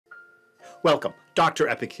Welcome, Dr.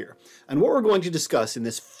 Epic here. And what we're going to discuss in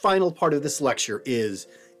this final part of this lecture is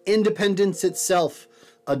independence itself,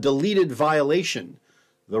 a deleted violation,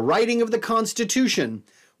 the writing of the Constitution,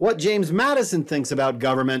 what James Madison thinks about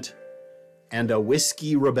government, and a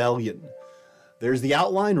whiskey rebellion. There's the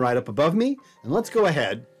outline right up above me, and let's go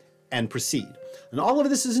ahead and proceed. And all of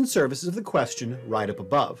this is in service of the question right up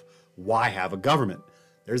above. Why have a government?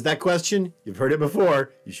 There's that question. You've heard it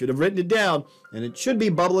before. You should have written it down, and it should be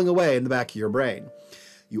bubbling away in the back of your brain.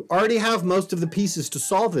 You already have most of the pieces to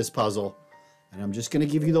solve this puzzle, and I'm just going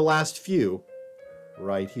to give you the last few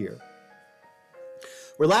right here.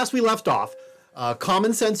 Where last we left off,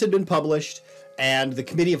 Common Sense had been published, and the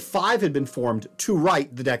Committee of Five had been formed to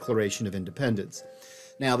write the Declaration of Independence.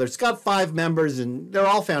 Now, there's got 5 members, and they're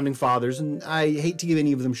all founding fathers, and I hate to give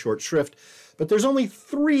any of them short shrift, but there's only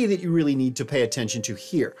 3 that you really need to pay attention to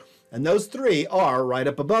here. And those 3 are, right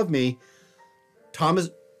up above me,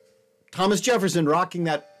 Thomas Jefferson rocking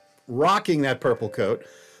that purple coat,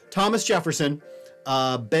 Thomas Jefferson,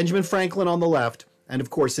 Benjamin Franklin on the left, and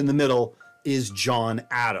of course in the middle is John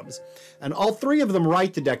Adams. And all 3 of them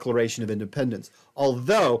write the Declaration of Independence,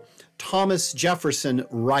 although Thomas Jefferson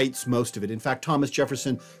writes most of it. In fact, Thomas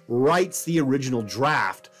Jefferson writes the original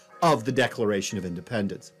draft of the Declaration of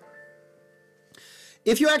Independence.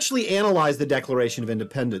 If you actually analyze the Declaration of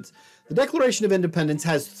Independence, the Declaration of Independence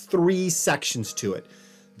has 3 sections to it.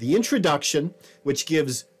 The introduction, which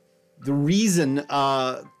gives the reason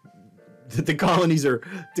that the colonies are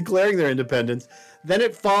declaring their independence. Then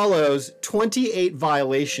it follows 28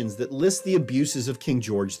 violations that list the abuses of King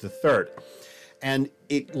George III. And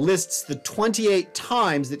it lists the 28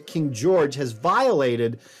 times that King George has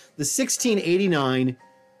violated the 1689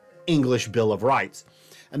 English Bill of Rights.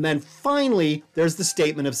 And then finally, there's the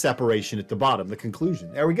statement of separation at the bottom, the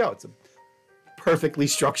conclusion. There we go. It's a perfectly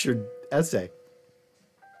structured essay.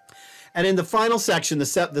 And in the final section, the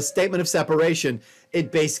statement of separation,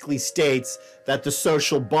 it basically states that the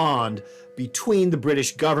social bond between the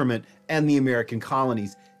British government and the American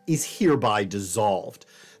colonies is hereby dissolved.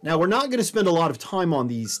 Now, we're not going to spend a lot of time on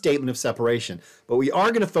the statement of separation, but we are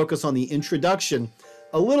going to focus on the introduction,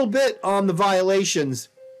 a little bit on the violations,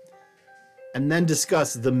 and then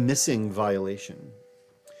discuss the missing violation.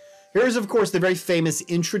 Here's, of course, the very famous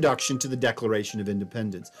introduction to the Declaration of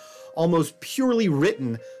Independence, almost purely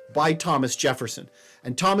written by Thomas Jefferson.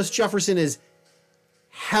 And Thomas Jefferson is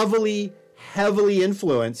heavily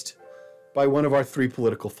influenced by one of our 3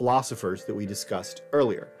 political philosophers that we discussed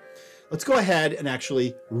earlier. Let's go ahead and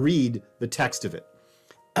actually read the text of it.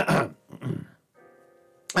 I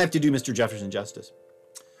have to do Mr. Jefferson justice.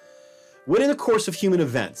 When in the course of human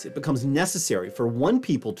events it becomes necessary for one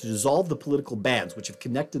people to dissolve the political bands which have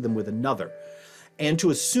connected them with another, and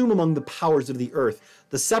to assume among the powers of the earth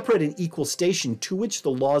the separate and equal station to which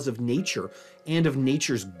the laws of nature and of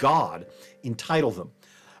nature's God entitle them,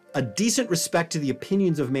 a decent respect to the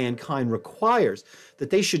opinions of mankind requires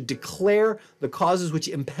that they should declare the causes which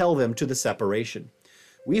impel them to the separation.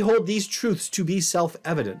 We hold these truths to be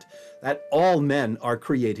self-evident, that all men are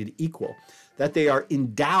created equal, that they are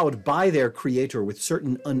endowed by their Creator with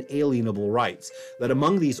certain unalienable rights, that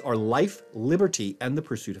among these are life, liberty, and the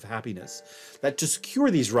pursuit of happiness, that to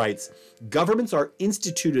secure these rights, governments are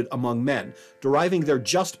instituted among men, deriving their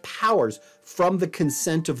just powers from the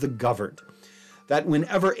consent of the governed, that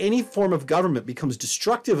whenever any form of government becomes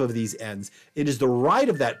destructive of these ends, it is the right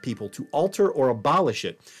of that people to alter or abolish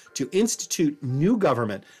it, to institute new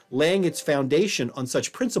government, laying its foundation on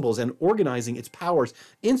such principles and organizing its powers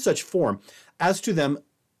in such form as to them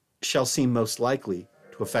shall seem most likely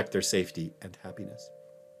to affect their safety and happiness.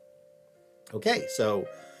 Okay, so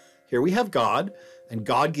here we have God, and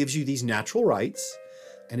God gives you these natural rights,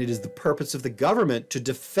 and it is the purpose of the government to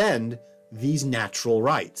defend these natural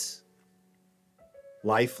rights.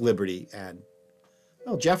 Life, liberty, and,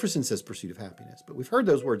 well, Jefferson says pursuit of happiness, but we've heard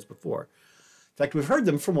those words before. In fact, we've heard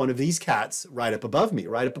them from one of these cats right up above me,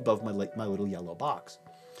 right up above my little yellow box.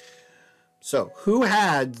 So, who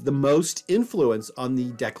had the most influence on the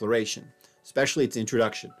Declaration, especially its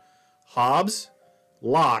introduction? Hobbes,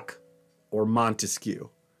 Locke, or Montesquieu?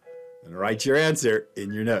 And write your answer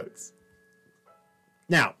in your notes.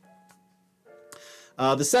 Now,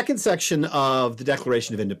 the second section of the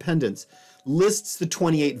Declaration of Independence lists the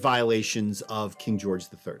 28 violations of King George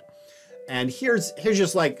III. And here's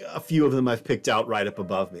just like a few of them I've picked out right up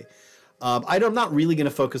above me. I'm not really going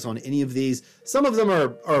to focus on any of these. Some of them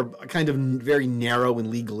are kind of very narrow and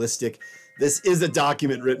legalistic. This is a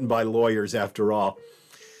document written by lawyers, after all.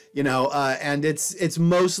 You know, and it's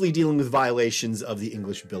mostly dealing with violations of the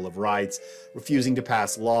English Bill of Rights, refusing to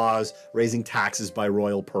pass laws, raising taxes by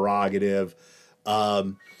royal prerogative,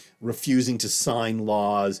 refusing to sign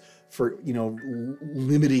laws for,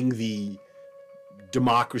 limiting the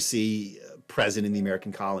democracy present in the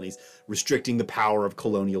American colonies, restricting the power of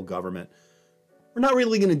colonial government. We're not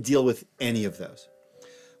really going to deal with any of those.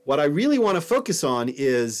 What I really want to focus on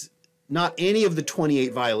is not any of the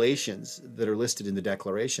 28 violations that are listed in the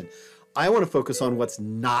Declaration. I want to focus on what's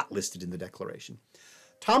not listed in the Declaration.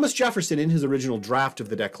 Thomas Jefferson, in his original draft of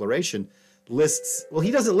the Declaration, lists, well,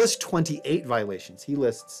 he doesn't list 28 violations. He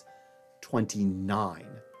lists 29.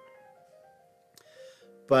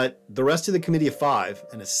 But the rest of the Committee of Five,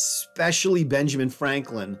 and especially Benjamin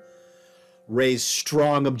Franklin, raised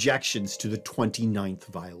strong objections to the 29th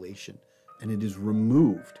violation, and it is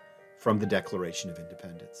removed from the Declaration of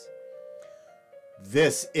Independence.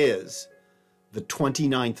 This is the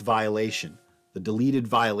 29th violation, the deleted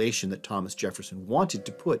violation that Thomas Jefferson wanted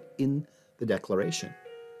to put in the Declaration.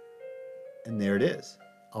 And there it is.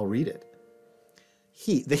 I'll read it.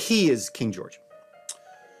 The he is King George.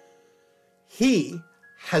 He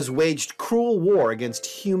has waged cruel war against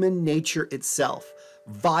human nature itself,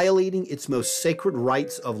 violating its most sacred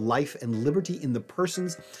rights of life and liberty in the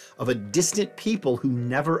persons of a distant people who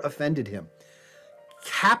never offended him,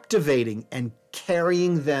 captivating and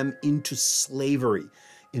carrying them into slavery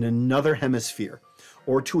in another hemisphere,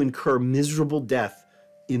 or to incur miserable death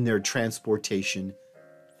in their transportation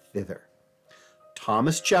thither.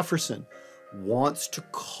 Thomas Jefferson wants to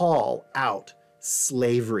call out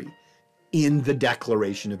slavery in the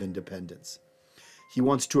Declaration of Independence. He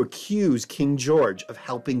wants to accuse King George of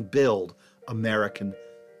helping build American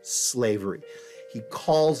slavery. He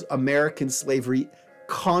calls American slavery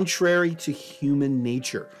contrary to human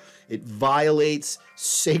nature. It violates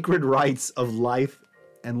sacred rights of life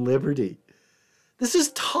and liberty. This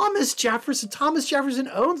is Thomas Jefferson. Thomas Jefferson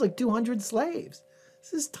owns like 200 slaves.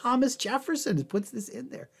 This is Thomas Jefferson who puts this in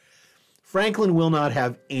there. Franklin will not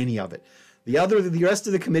have any of it. The rest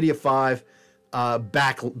of the Committee of Five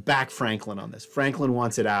back Franklin on this. Franklin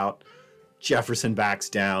wants it out. Jefferson backs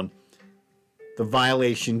down. The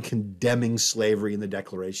violation condemning slavery in the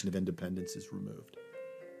Declaration of Independence is removed.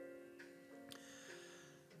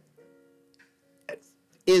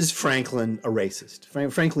 Is Franklin a racist?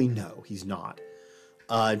 Frankly, no, he's not.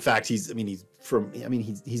 In fact,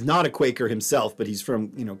 he's not a Quaker himself, but he's from,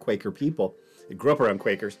 Quaker people. He grew up around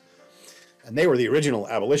Quakers, and they were the original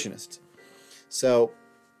abolitionists. So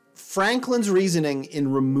Franklin's reasoning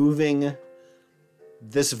in removing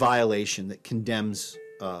this violation that condemns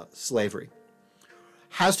slavery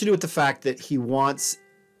has to do with the fact that he wants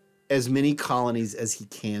as many colonies as he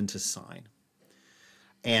can to sign.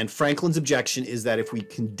 And Franklin's objection is that if we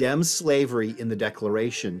condemn slavery in the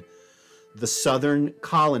Declaration, the southern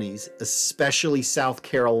colonies, especially South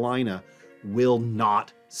Carolina, will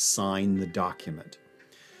not sign the document.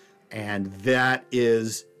 And that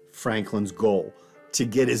is Franklin's goal, to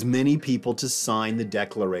get as many people to sign the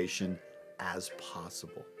Declaration as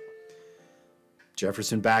possible.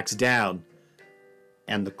 Jefferson backs down,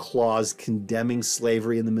 and the clause condemning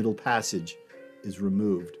slavery in the Middle Passage is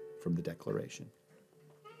removed from the Declaration.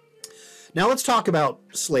 Now let's talk about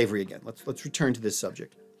slavery again. Let's return to this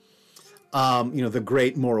subject. The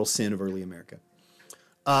great moral sin of early America.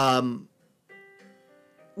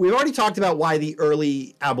 We've already talked about why the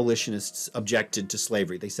early abolitionists objected to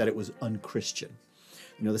slavery. They said it was unchristian.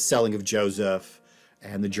 The selling of Joseph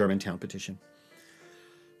and the Germantown petition.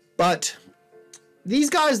 But these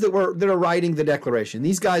guys that are writing the Declaration,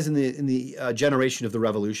 these guys in the generation of the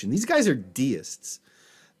Revolution, these guys are deists.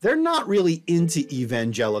 They're not really into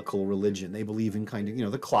evangelical religion. They believe in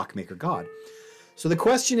the clockmaker God. So the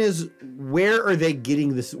question is, where are they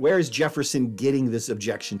getting this? Where is Jefferson getting this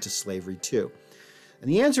objection to slavery to? And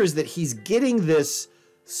the answer is that he's getting this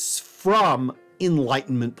from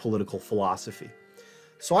Enlightenment political philosophy.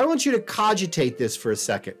 So I want you to cogitate this for a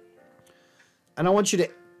second. And I want you to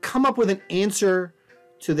come up with an answer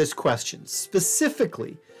to this question,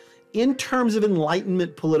 specifically in terms of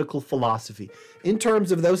Enlightenment political philosophy, in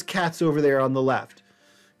terms of those cats over there on the left,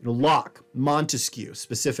 Locke, Montesquieu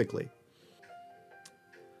specifically.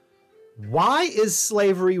 Why is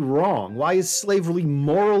slavery wrong? Why is slavery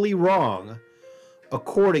morally wrong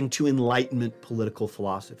according to Enlightenment political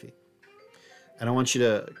philosophy? And I want you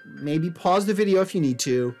to maybe pause the video if you need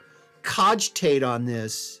to, cogitate on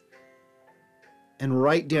this, and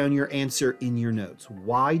write down your answer in your notes.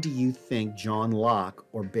 Why do you think John Locke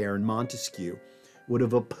or Baron Montesquieu would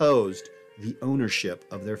have opposed the ownership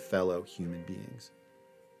of their fellow human beings?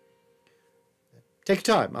 Take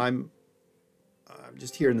your time. I'm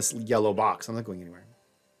just here in this yellow box. I'm not going anywhere.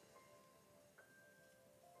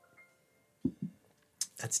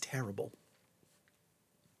 That's terrible.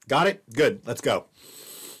 Got it? Good. Let's go.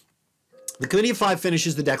 The Committee of Five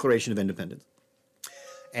finishes the Declaration of Independence.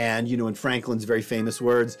 And, you know, in Franklin's very famous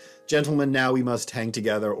words, "Gentlemen, now we must hang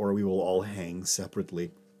together or we will all hang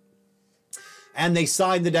separately." And they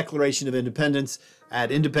signed the Declaration of Independence at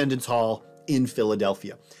Independence Hall in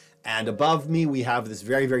Philadelphia. And above me, we have this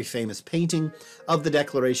very, very famous painting of the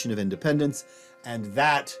Declaration of Independence. And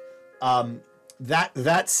that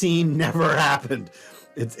scene never happened.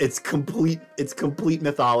 It's complete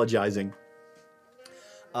mythologizing.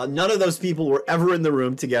 None of those people were ever in the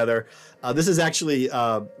room together. This is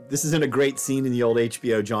in a great scene in the old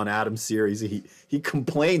HBO John Adams series. He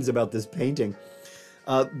complains about this painting.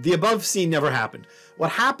 The above scene never happened.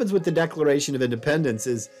 What happens with the Declaration of Independence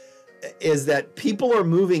is that people are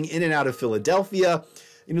moving in and out of Philadelphia.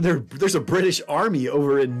 You know, there's a British army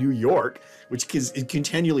over in New York, which is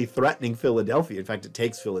continually threatening Philadelphia. In fact, it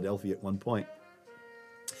takes Philadelphia at one point.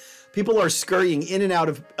 People are scurrying in and out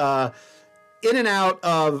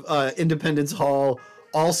of Independence Hall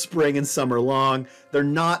all spring and summer long.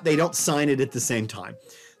 They don't sign it at the same time.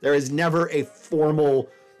 There is never a formal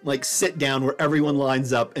sit down where everyone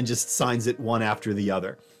lines up and just signs it one after the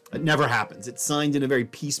other. It never happens. It's signed in a very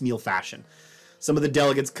piecemeal fashion. Some of the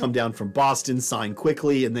delegates come down from Boston, sign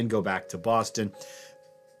quickly, and then go back to Boston.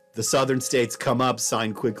 The southern states come up,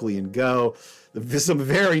 sign quickly, and go. Some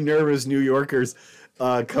very nervous New Yorkers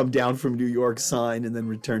come down from New York, sign, and then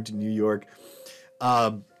return to New York.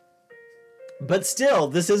 But still,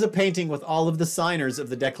 this is a painting with all of the signers of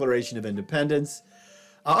the Declaration of Independence.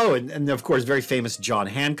 And of course, very famous John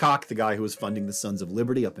Hancock, the guy who was funding the Sons of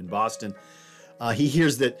Liberty up in Boston. He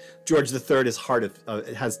hears that George III is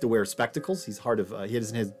has to wear spectacles. He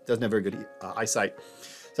doesn't have very good eyesight.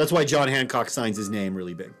 So that's why John Hancock signs his name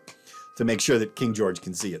really big, to make sure that King George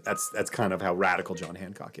can see it. That's kind of how radical John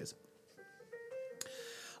Hancock is.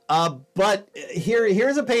 But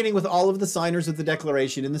here's a painting with all of the signers of the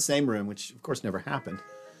Declaration in the same room, which of course never happened.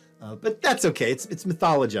 But that's okay. It's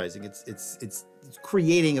mythologizing. It's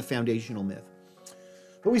creating a foundational myth.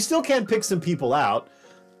 But we still can't pick some people out.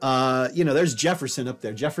 There's Jefferson up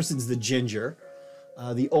there. Jefferson's the ginger.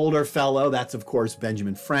 The older fellow, that's of course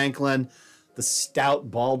Benjamin Franklin. The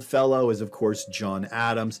stout bald fellow is of course John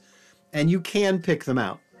Adams. And you can pick them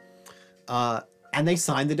out. And they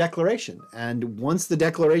signed the Declaration. And once the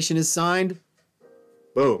Declaration is signed,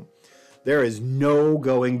 boom, there is no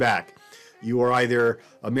going back.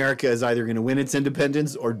 America is either going to win its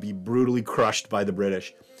independence or be brutally crushed by the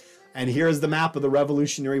British. And here's the map of the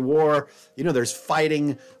Revolutionary War. You know, there's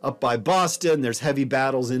fighting up by Boston. There's heavy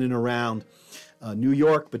battles in and around New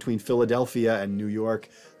York, between Philadelphia and New York.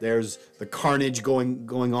 There's the carnage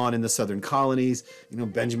going on in the southern colonies.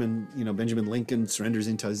 Benjamin Lincoln surrenders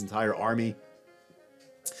into his entire army.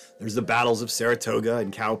 There's the battles of Saratoga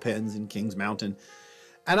and Cowpens and Kings Mountain.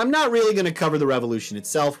 And I'm not really going to cover the revolution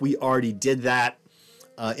itself. We already did that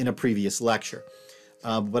in a previous lecture.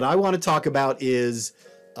 What I want to talk about is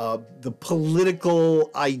the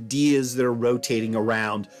political ideas that are rotating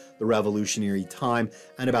around the revolutionary time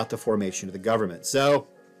and about the formation of the government. So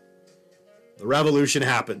the revolution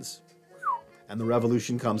happens, and the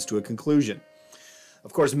revolution comes to a conclusion.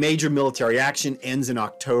 Of course, major military action ends in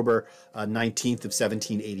October 19th of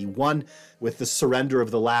 1781 with the surrender of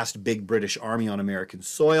the last big British army on American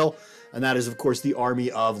soil. And that is, of course, the army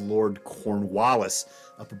of Lord Cornwallis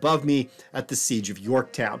up above me at the Siege of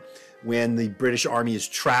Yorktown, when the British army is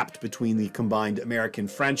trapped between the combined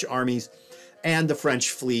American-French armies and the French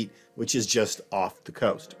fleet, which is just off the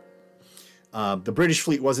coast. The British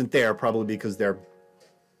fleet wasn't there, probably because their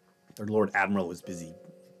Lord Admiral was busy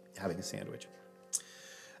having a sandwich.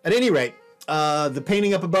 At any rate, the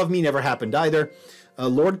painting up above me never happened either.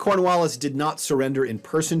 Lord Cornwallis did not surrender in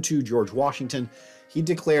person to George Washington. He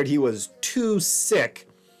declared he was too sick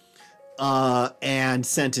and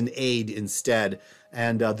sent an aide instead.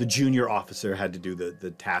 And the junior officer had to do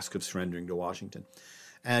the task of surrendering to Washington.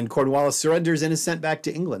 And Cornwallis surrenders and is sent back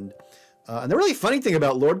to England. And the really funny thing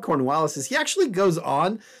about Lord Cornwallis is he actually goes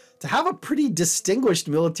on to have a pretty distinguished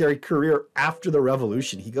military career after the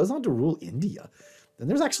Revolution. He goes on to rule India. And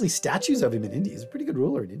there's actually statues of him in India. He's a pretty good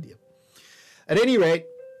ruler in India. At any rate,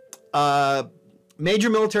 major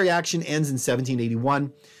military action ends in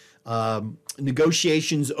 1781.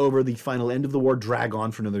 Negotiations over the final end of the war drag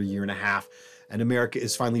on for another year and a half. And America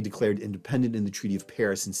is finally declared independent in the Treaty of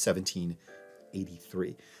Paris in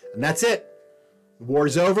 1783. And that's it. The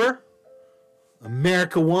war's over.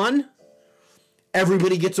 America won.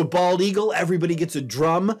 Everybody gets a bald eagle. Everybody gets a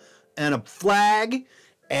drum and a flag.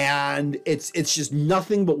 And it's just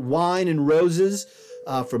nothing but wine and roses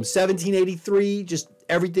from 1783. Just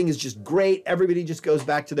everything is just great. Everybody just goes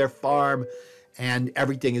back to their farm and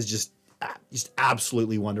everything is just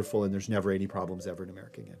absolutely wonderful, and there's never any problems ever in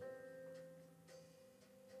America again.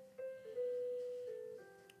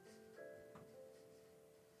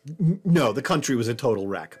 No, the country was a total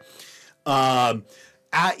wreck.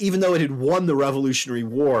 Even though it had won the Revolutionary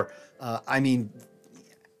War, I mean,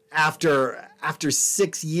 after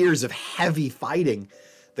 6 years of heavy fighting,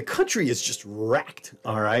 the country is just wrecked,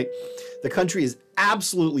 all right? The country is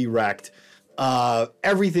absolutely wrecked.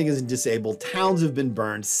 Everything is disabled. Towns have been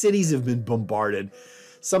burned. Cities have been bombarded.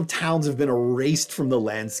 Some towns have been erased from the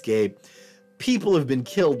landscape. People have been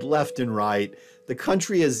killed left and right. The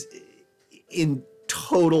country is in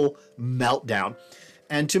total meltdown.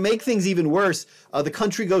 And to make things even worse, the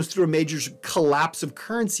country goes through a major collapse of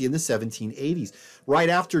currency in the 1780s. Right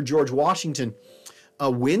after George Washington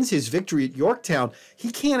wins his victory at Yorktown,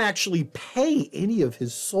 he can't actually pay any of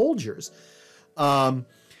his soldiers. And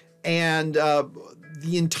the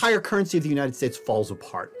entire currency of the United States falls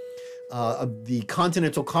apart. The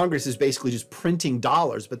Continental Congress is basically just printing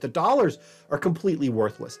dollars, but the dollars are completely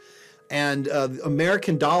worthless. And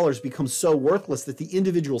American dollars become so worthless that the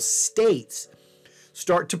individual states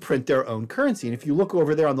start to print their own currency. And if you look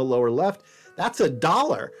over there on the lower left, that's a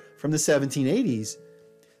dollar from the 1780s,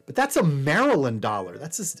 but that's a Maryland dollar.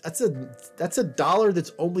 That's a dollar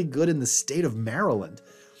that's only good in the state of Maryland.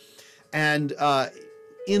 And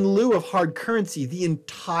in lieu of hard currency, the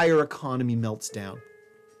entire economy melts down.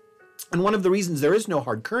 And one of the reasons there is no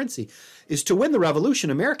hard currency is to win the revolution,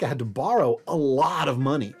 America had to borrow a lot of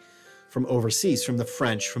money from overseas, from the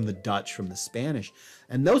French, from the Dutch, from the Spanish.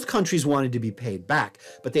 And those countries wanted to be paid back,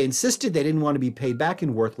 but they insisted they didn't want to be paid back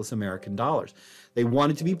in worthless American dollars. They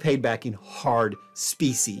wanted to be paid back in hard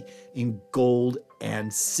specie, in gold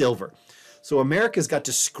and silver. So America's got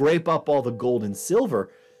to scrape up all the gold and silver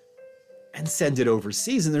and send it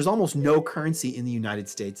overseas. And there's almost no currency in the United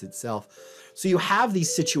States itself. So you have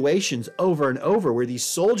these situations over and over where these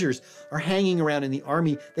soldiers are hanging around in the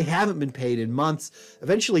army. They haven't been paid in months.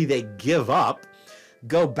 Eventually they give up,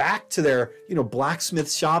 go back to their,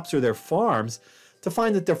 blacksmith shops or their farms to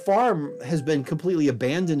find that their farm has been completely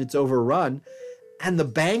abandoned. It's overrun. And the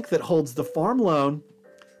bank that holds the farm loan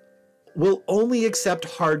will only accept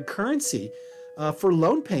hard currency for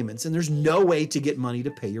loan payments. And there's no way to get money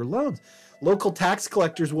to pay your loans. Local tax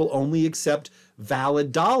collectors will only accept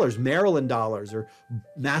valid dollars, Maryland dollars or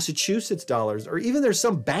Massachusetts dollars, or even there's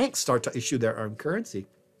some banks start to issue their own currency.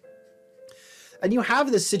 And you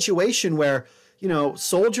have this situation where,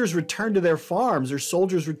 soldiers return to their farms or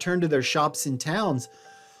soldiers return to their shops in towns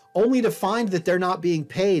only to find that they're not being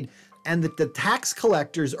paid and that the tax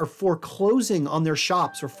collectors are foreclosing on their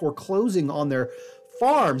shops or foreclosing on their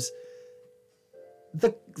farms.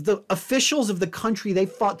 The officials of the country they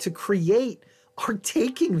fought to create are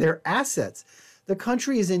taking their assets. The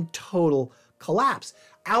country is in total collapse.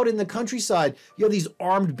 Out in the countryside, you have these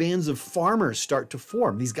armed bands of farmers start to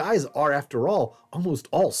form. These guys are, after all, almost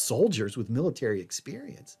all soldiers with military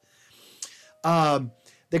experience.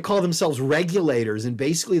 They call themselves regulators, and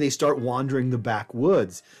basically they start wandering the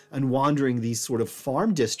backwoods and wandering these sort of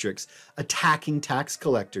farm districts, attacking tax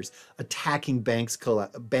collectors, attacking bank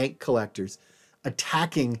collectors,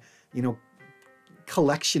 attacking,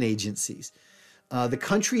 collection agencies. The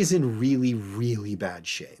country is in really, really bad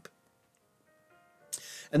shape.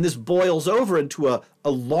 And this boils over into a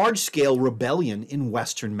large-scale rebellion in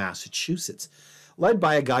western Massachusetts, led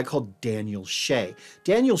by a guy called Daniel Shea.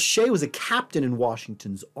 Daniel Shea was a captain in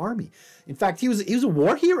Washington's army. In fact, he was a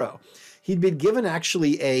war hero. He'd been given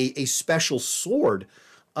actually a special sword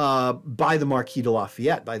by the Marquis de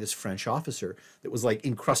Lafayette, by this French officer that was like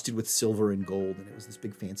encrusted with silver and gold, and it was this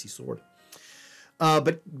big fancy sword.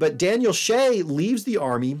 But Daniel Shea leaves the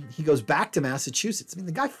army. He goes back to Massachusetts. I mean,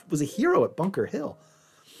 the guy was a hero at Bunker Hill.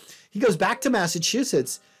 He goes back to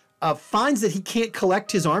Massachusetts, finds that he can't collect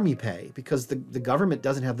his army pay because the government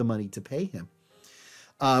doesn't have the money to pay him.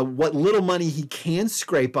 What little money he can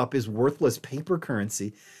scrape up is worthless paper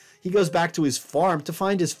currency. He goes back to his farm to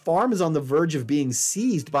find his farm is on the verge of being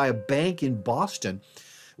seized by a bank in Boston,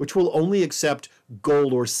 which will only accept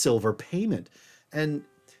gold or silver payment. And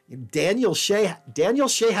Daniel Shea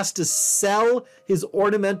has to sell his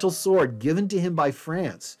ornamental sword given to him by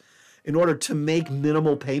France in order to make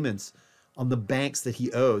minimal payments on the banks that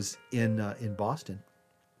he owes in Boston.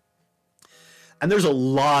 And there's a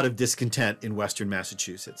lot of discontent in western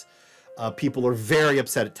Massachusetts. People are very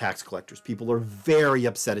upset at tax collectors. People are very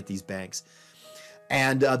upset at these banks.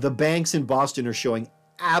 And the banks in Boston are showing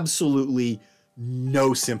absolutely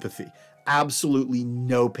no sympathy, absolutely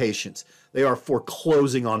no patience. They are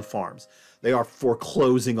foreclosing on farms. They are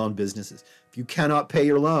foreclosing on businesses. If you cannot pay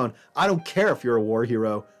your loan, I don't care if you're a war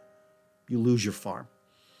hero, you lose your farm.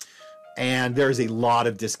 And there's a lot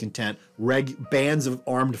of discontent. Bands of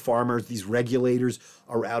armed farmers, these regulators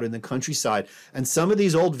are out in the countryside. And some of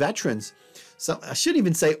these old veterans, I shouldn't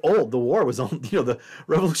even say old. The war was on, the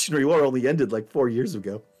Revolutionary War only ended like 4 years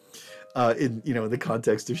ago in the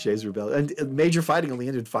context of Shays' Rebellion. And major fighting only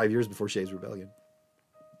ended 5 years before Shays' Rebellion.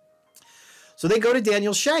 So they go to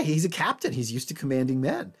Daniel Shay. He's a captain. He's used to commanding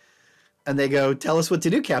men. And they go, tell us what to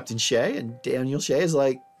do, Captain Shay. And Daniel Shay is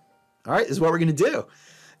like, all right, this is what we're going to do.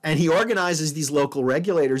 And he organizes these local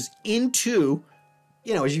regulators into,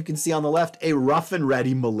 as you can see on the left, a rough and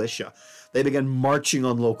ready militia. They began marching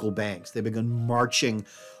on local banks. They began marching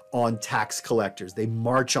on tax collectors. They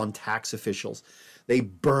march on tax officials. They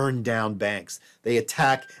burn down banks. They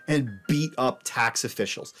attack and beat up tax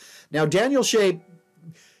officials. Now, Daniel Shay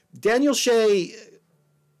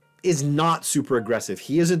is not super aggressive.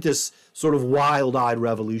 He isn't this sort of wild-eyed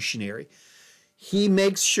revolutionary. He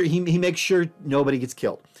makes sure nobody gets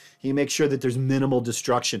killed. He makes sure that there's minimal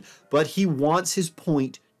destruction, but he wants his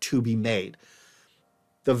point to be made.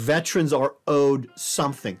 The veterans are owed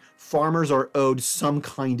something. Farmers are owed some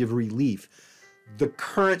kind of relief. The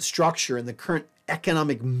current structure and the current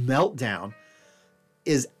economic meltdown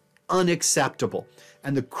is unacceptable,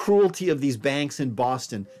 and the cruelty of these banks in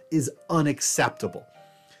Boston is unacceptable.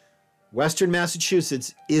 Western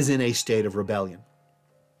Massachusetts is in a state of rebellion.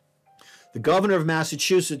 The governor of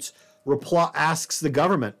Massachusetts asks the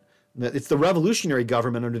government, it's the revolutionary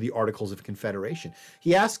government under the Articles of Confederation.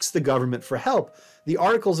 He asks the government for help. The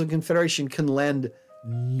Articles of Confederation can lend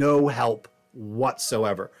no help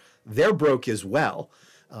whatsoever. They're broke as well,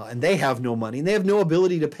 and they have no money, and they have no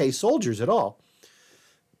ability to pay soldiers at all.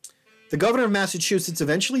 The governor of Massachusetts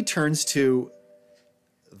eventually turns to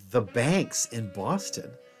the banks in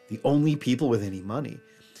Boston, the only people with any money.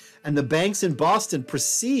 And the banks in Boston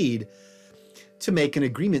proceed to make an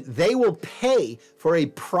agreement. They will pay for a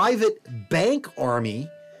private bank army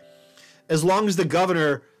as long as the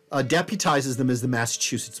governor deputizes them as the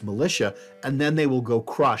Massachusetts militia, and then they will go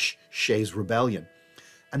crush Shays' Rebellion.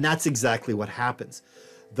 And that's exactly what happens.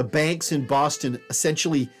 The banks in Boston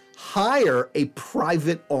essentially hire a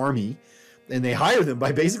private army, and they hire them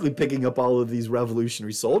by basically picking up all of these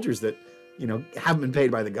revolutionary soldiers that, haven't been paid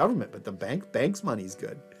by the government, but the bank's money is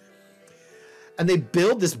good. And they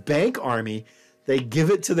build this bank army. They give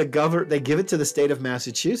it to the state of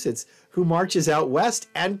Massachusetts, who marches out west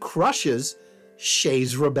and crushes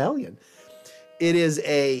Shays' Rebellion. It is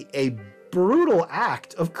a brutal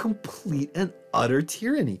act of complete and utter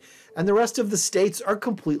tyranny. And the rest of the states are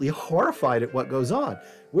completely horrified at what goes on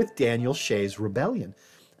with Daniel Shays' Rebellion.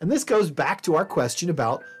 And this goes back to our question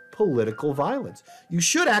about political violence. You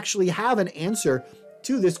should actually have an answer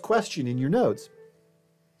to this question in your notes.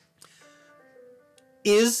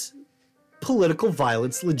 Is political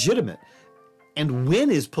violence legitimate? And when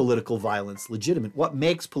is political violence legitimate? What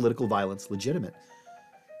makes political violence legitimate?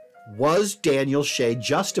 Was Daniel Shay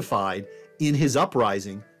justified in his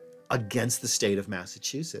uprising against the state of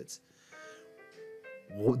Massachusetts?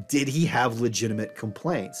 Did he have legitimate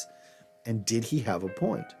complaints? And did he have a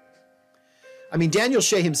point? I mean, Daniel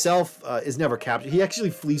Shay himself is never captured. He actually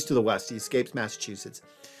flees to the west. He escapes Massachusetts.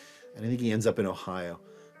 And I think he ends up in Ohio.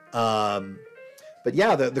 But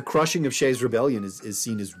yeah, the crushing of Shays' Rebellion is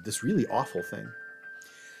seen as this really awful thing.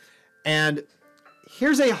 And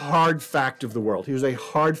here's a hard fact of the world. Here's a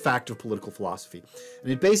hard fact of political philosophy.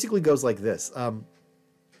 And it basically goes like this.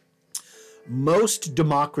 Most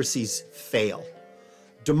democracies fail.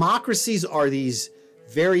 Democracies are these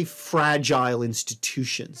very fragile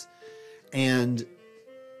institutions, and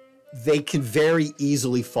they can very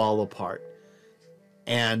easily fall apart.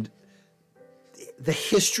 And the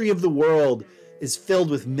history of the world is filled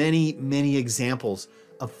with many, many examples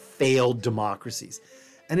of failed democracies.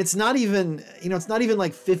 And it's not even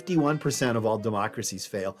like 51% of all democracies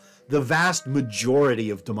fail. The vast majority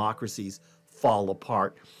of democracies fall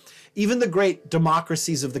apart. Even the great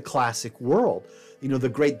democracies of the classic world, the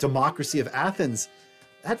great democracy of Athens,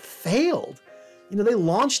 that failed. They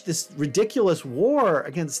launched this ridiculous war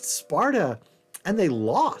against Sparta, and they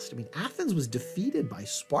lost. I mean, Athens was defeated by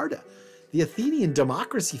Sparta. The Athenian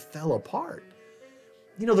democracy fell apart.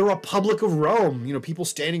 The Republic of Rome, people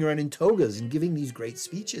standing around in togas and giving these great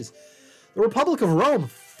speeches. The Republic of Rome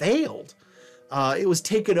failed. It was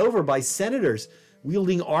taken over by senators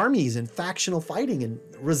wielding armies and factional fighting, and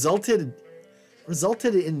resulted in,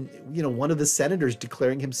 one of the senators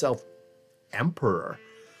declaring himself emperor.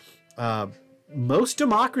 Most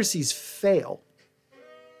democracies fail.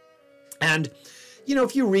 And,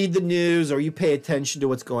 if you read the news or you pay attention to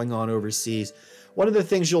what's going on overseas, one of the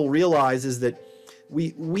things you'll realize is that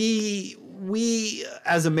we we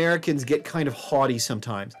as Americans get kind of haughty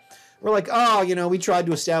sometimes. We're like, oh, you know, we tried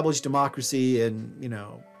to establish democracy in, you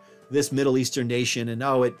know, this Middle Eastern nation,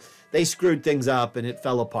 and they screwed things up and it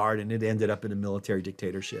fell apart and it ended up in a military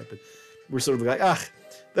dictatorship. And we're sort of like,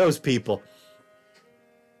 those people.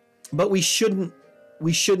 But we shouldn't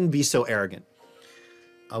be so arrogant.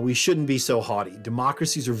 We shouldn't be so haughty.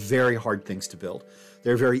 Democracies are very hard things to build.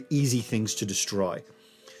 They're very easy things to destroy.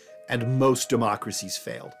 And most democracies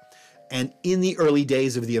failed. And in the early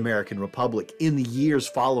days of the American Republic, in the years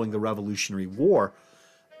following the Revolutionary War,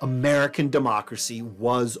 American democracy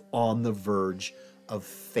was on the verge of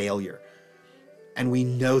failure. And we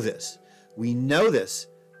know this. We know this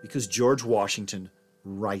because George Washington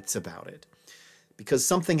writes about it. Because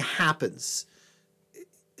something happens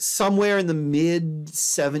somewhere in the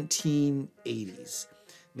mid-1780s,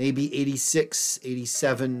 maybe 86,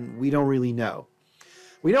 87, we don't really know.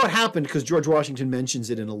 We know it happened because George Washington mentions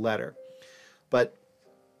it in a letter. But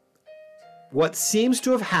what seems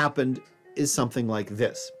to have happened is something like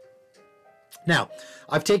this. Now,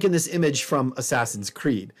 I've taken this image from Assassin's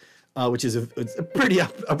Creed, which is a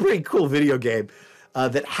pretty cool video game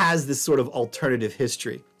that has this sort of alternative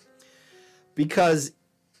history. Because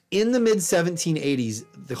in the mid-1780s,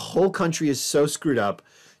 the whole country is so screwed up.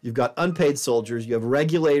 You've got unpaid soldiers. You have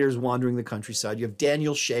regulators wandering the countryside. You have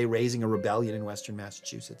Daniel Shea raising a rebellion in western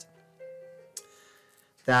Massachusetts.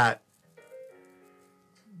 That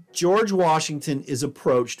George Washington is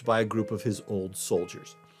approached by a group of his old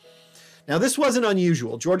soldiers. Now, this wasn't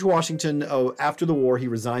unusual. George Washington, after the war, he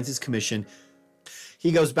resigns his commission.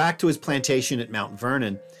 He goes back to his plantation at Mount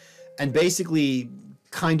Vernon and basically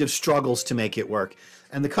kind of struggles to make it work.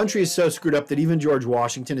 And the country is so screwed up that even George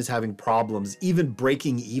Washington is having problems, even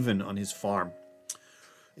breaking even on his farm.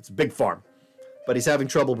 It's a big farm, but he's having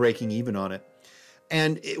trouble breaking even on it.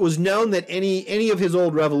 And it was known that any of his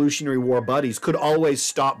old Revolutionary War buddies could always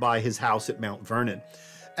stop by his house at Mount Vernon,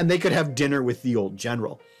 and they could have dinner with the old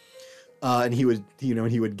general. And he would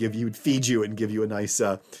feed you and give you a nice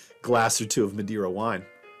glass or two of Madeira wine.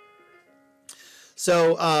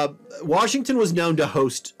 So Washington was known to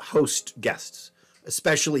host guests.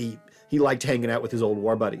 Especially, he liked hanging out with his old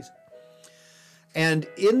war buddies. And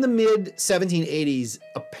in the mid-1780s,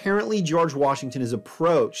 apparently George Washington is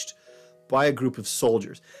approached by a group of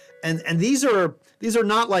soldiers. And these are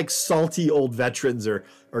not like salty old veterans or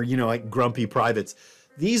you know, like grumpy privates.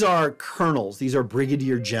 These are colonels. These are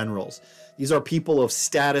brigadier generals. These are people of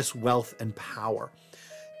status, wealth, and power.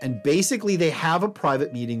 And basically, they have a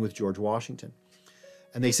private meeting with George Washington.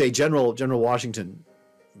 And they say, General Washington,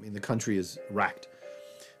 I mean, the country is wrecked.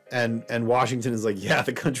 And Washington is like, yeah,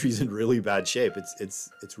 the country's in really bad shape.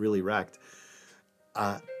 It's really wrecked.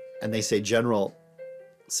 And they say, General,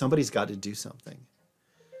 somebody's got to do something.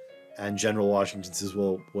 And General Washington says,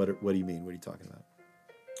 well, what do you mean? What are you talking about?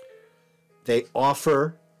 They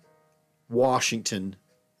offer Washington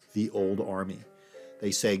the old army.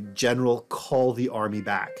 They say, General, call the army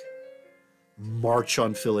back. March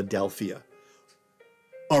on Philadelphia.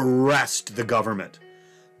 Arrest the government.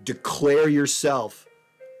 Declare yourself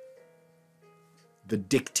the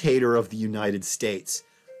dictator of the United States.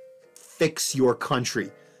 Fix your country.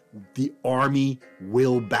 The army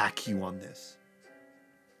will back you on this.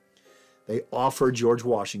 They offer George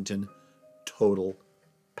Washington total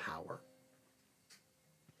power.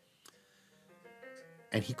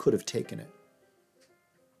 And he could have taken it.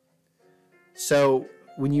 So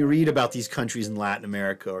when you read about these countries in Latin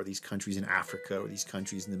America or these countries in Africa or these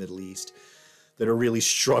countries in the Middle East that are really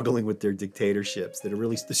struggling with their dictatorships, that are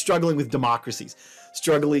really struggling with democracies,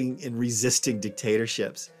 struggling in resisting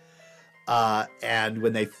dictatorships. And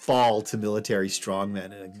when they fall to military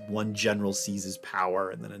strongmen and one general seizes power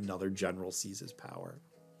and then another general seizes power.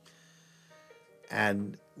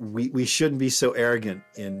 And we shouldn't be so arrogant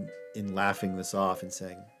in laughing this off and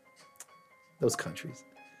saying, those countries.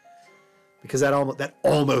 Because that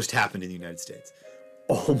almost happened in the United States.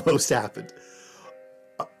 Almost happened.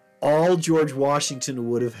 All George Washington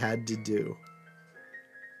would have had to do,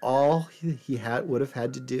 all he would have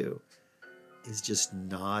had to do is just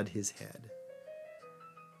nod his head.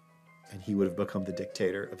 And he would have become the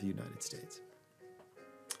dictator of the United States.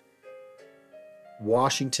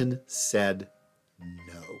 Washington said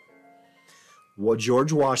no. Well,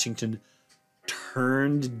 George Washington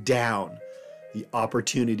turned down the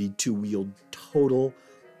opportunity to wield total,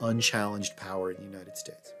 unchallenged power in the United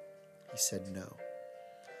States. He said no.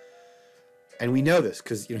 And we know this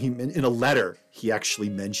because, you know, in a letter, he actually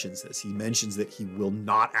mentions this. He mentions that he will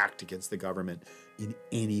not act against the government in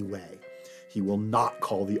any way. He will not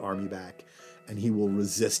call the army back, and he will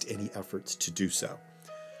resist any efforts to do so.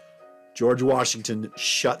 George Washington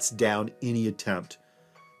shuts down any attempt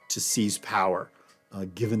to seize power,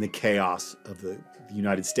 given the chaos of the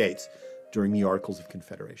United States during the Articles of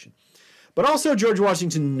Confederation. But also George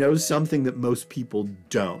Washington knows something that most people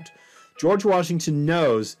don't. George Washington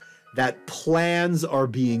knows that plans are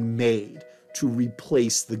being made to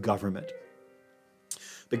replace the government.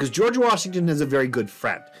 Because George Washington has a very good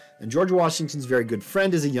friend. And George Washington's very good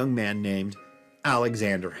friend is a young man named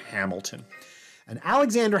Alexander Hamilton. And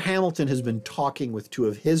Alexander Hamilton has been talking with two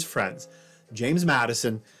of his friends, James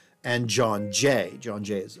Madison and John Jay. John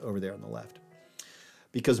Jay is over there on the left.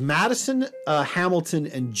 Because Madison, Hamilton,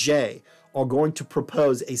 and Jay are going to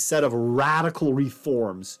propose a set of radical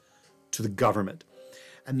reforms to the government.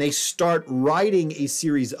 And they start writing a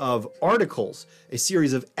series of articles, a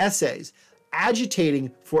series of essays,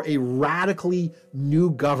 agitating for a radically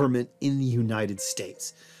new government in the United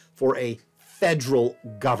States, for a federal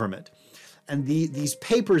government. And these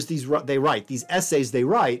papers these essays they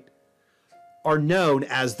write, are known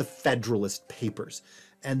as the Federalist Papers.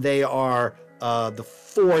 And they are the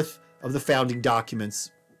fourth of the founding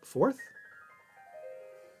documents. Fourth?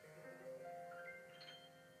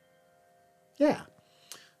 Yeah.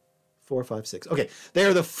 4, 5, 6. Okay, they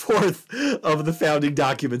are the fourth of the founding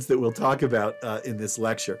documents that we'll talk about in this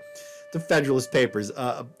lecture. The Federalist Papers,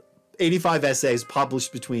 85 essays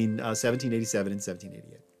published between 1787 and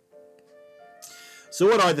 1788. So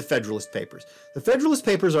what are the Federalist Papers? The Federalist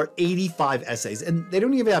Papers are 85 essays, and they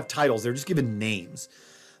don't even have titles. They're just given names.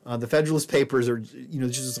 The Federalist Papers are,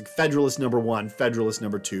 just like Federalist number 1, Federalist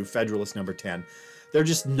number 2, Federalist number 10. They're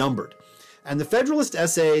just numbered. And the Federalist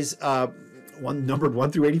essays, numbered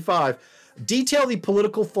 1 through 85, detail the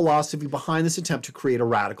political philosophy behind this attempt to create a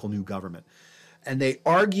radical new government. And they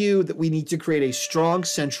argue that we need to create a strong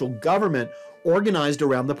central government organized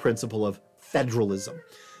around the principle of federalism.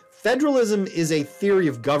 Federalism is a theory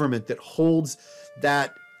of government that holds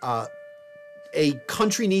that a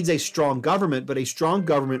country needs a strong government, but a strong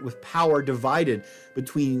government with power divided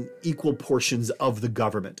between equal portions of the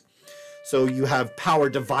government. So you have power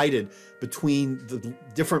divided between the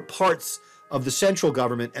different parts of the central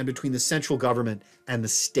government and between the central government and the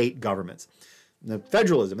state governments. The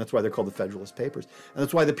federalism, that's why they're called the Federalist Papers. And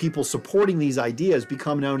that's why the people supporting these ideas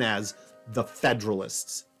become known as the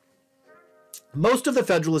Federalists. Most of the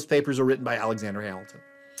Federalist Papers are written by Alexander Hamilton,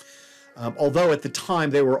 although at the time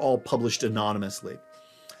they were all published anonymously.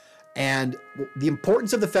 And the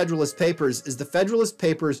importance of the Federalist Papers is the Federalist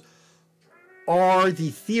Papers are the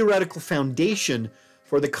theoretical foundation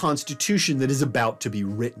for the Constitution that is about to be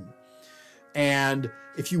written. And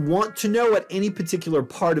if you want to know what any particular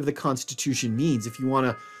part of the Constitution means, if you want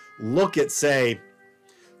to look at, say,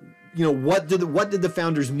 what did the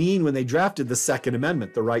founders mean when they drafted the Second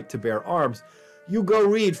Amendment, the right to bear arms, you go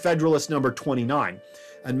read Federalist number 29.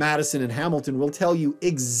 And Madison and Hamilton will tell you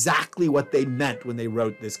exactly what they meant when they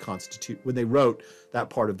wrote that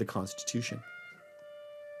part of the Constitution.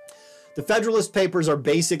 The Federalist Papers are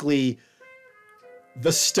basically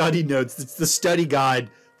the study notes. It's the study guide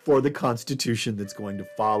for the Constitution that's going to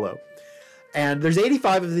follow. And there's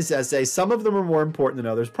 85 of these essays. Some of them are more important than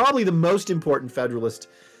others. Probably the most important Federalist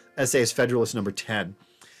essay is Federalist number 10.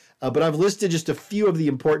 But I've listed just a few of the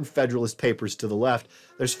important Federalist Papers to the left.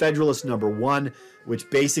 There's Federalist number 1, which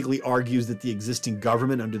basically argues that the existing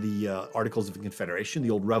government under the Articles of Confederation,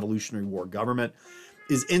 the old Revolutionary War government,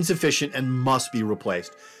 is insufficient and must be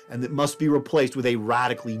replaced. And it must be replaced with a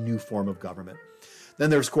radically new form of government. Then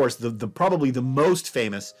there's, of course, probably the most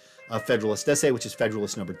famous Federalist essay, which is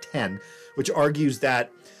Federalist number 10, which argues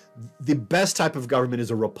that the best type of government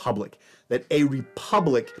is a republic, that a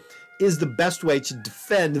republic is the best way to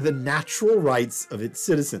defend the natural rights of its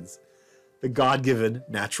citizens, the God-given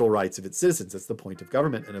natural rights of its citizens. That's the point of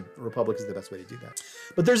government, and a republic is the best way to do that.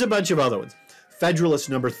 But there's a bunch of other ones. Federalist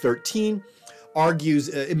number 13 argues,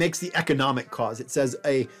 it makes the economic cause. It says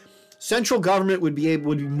a central government would be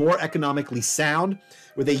more economically sound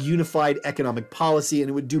with a unified economic policy, and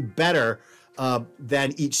it would do better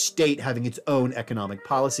than each state having its own economic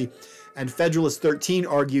policy. And Federalist 13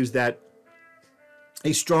 argues that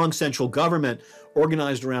a strong central government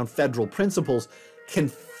organized around federal principles can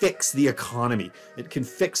fix the economy. It can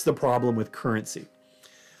fix the problem with currency.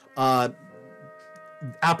 Apropos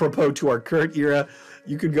to our current era,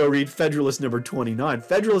 you could go read Federalist number 29.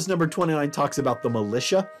 Federalist number 29 talks about the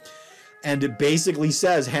militia. And it basically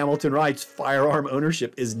says, Hamilton writes, firearm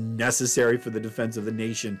ownership is necessary for the defense of the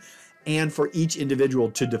nation and for each individual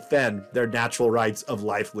to defend their natural rights of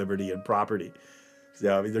life, liberty, and property.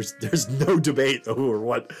 So, I mean, there's no debate over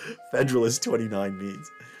what Federalist 29 means.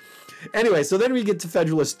 Anyway, so then we get to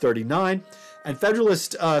Federalist 39, And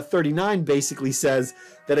Federalist 39 basically says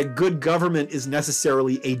that a good government is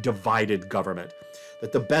necessarily a divided government.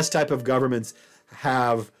 That the best type of governments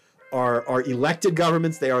are elected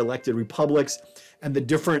governments, they are elected republics, and the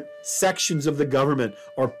different sections of the government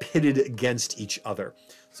are pitted against each other.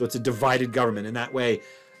 So it's a divided government. In that way,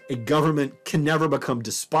 a government can never become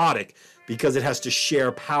despotic because it has to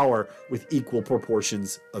share power with equal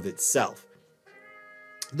proportions of itself.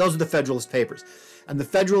 Those are the Federalist Papers. And the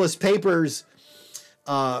Federalist Papers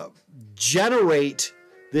generate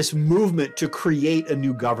this movement to create a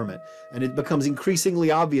new government. And it becomes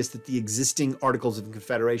increasingly obvious that the existing Articles of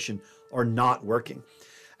Confederation are not working.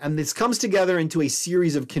 And this comes together into a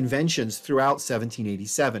series of conventions throughout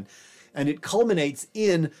 1787. And it culminates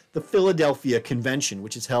in the Philadelphia Convention,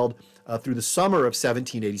 which is held through the summer of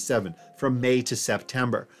 1787, from May to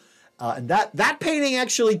September. And that painting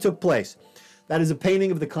actually took place. That is a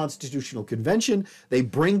painting of the Constitutional Convention. They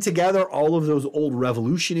bring together all of those old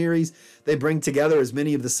revolutionaries. They bring together as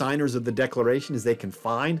many of the signers of the Declaration as they can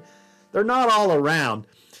find. They're not all around.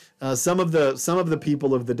 Some of the people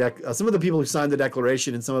who signed the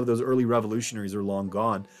Declaration and some of those early revolutionaries are long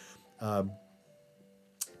gone.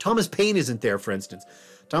 Thomas Paine isn't there, for instance.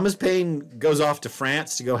 Thomas Paine goes off to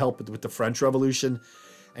France to go help with the French Revolution.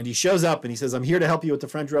 And he shows up and he says, "I'm here to help you with the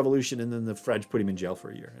French Revolution." And then the French put him in jail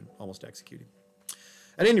for a year and almost execute him.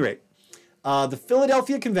 At any rate, the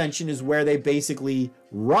Philadelphia Convention is where they basically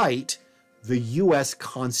write the U.S.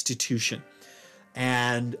 Constitution.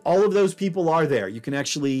 And all of those people are there. You can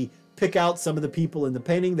actually pick out some of the people in the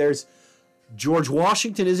painting. There's George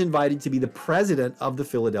Washington is invited to be the president of the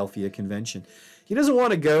Philadelphia Convention. He doesn't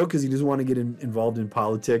want to go because he doesn't want to get involved in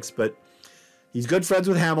politics, but he's good friends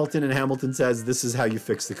with Hamilton, and Hamilton says, "This is how you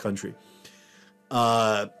fix the country."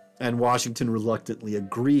 And Washington reluctantly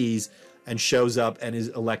agrees and shows up and is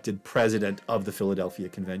elected president of the Philadelphia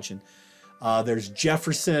Convention. There's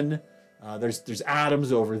Jefferson. There's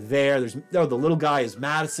Adams over there. The little guy is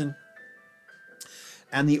Madison.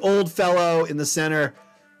 And the old fellow in the center,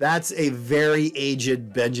 that's a very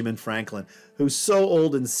aged Benjamin Franklin, who's so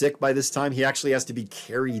old and sick by this time, he actually has to be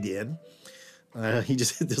carried in. He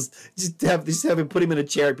just have him put him in a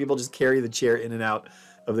chair. People just carry the chair in and out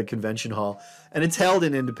of the convention hall. And it's held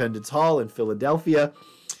in Independence Hall in Philadelphia.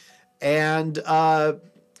 And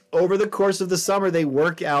over the course of the summer, they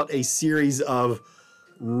work out a series of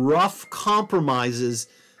rough compromises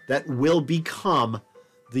that will become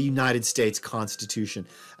the United States Constitution.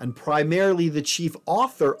 And primarily the chief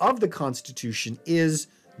author of the Constitution is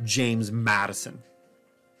James Madison.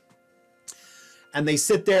 And they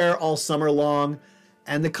sit there all summer long.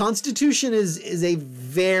 And the Constitution is a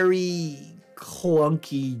very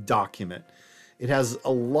clunky document. It has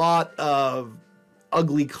a lot of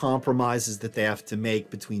ugly compromises that they have to make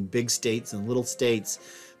between big states and little states,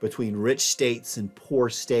 between rich states and poor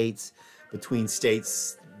states, between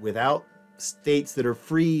states without states that are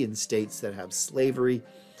free and states that have slavery,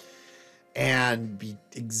 and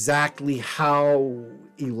exactly how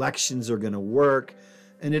elections are going to work.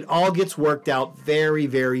 And it all gets worked out very,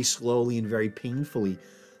 very slowly and very painfully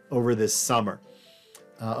over this summer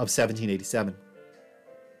of 1787.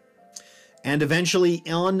 And eventually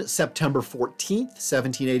on September 14th,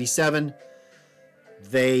 1787,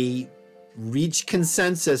 they reach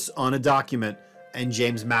consensus on a document, and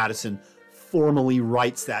James Madison formally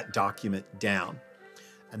writes that document down.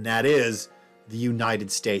 And that is the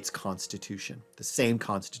United States Constitution, the same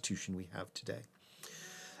Constitution we have today.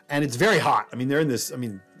 And it's very hot. I mean, they're in this,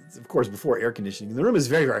 of course, before air conditioning. The room is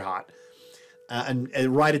very, very hot.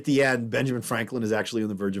 And right at the end, Benjamin Franklin is actually on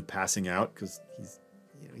the verge of passing out because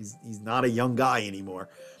he's not a young guy anymore.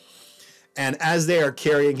 And as they are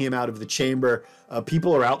carrying him out of the chamber,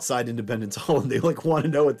 people are outside Independence Hall and they want to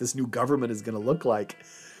know what this new government is going to look like.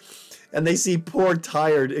 And they see poor,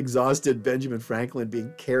 tired, exhausted Benjamin Franklin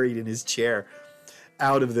being carried in his chair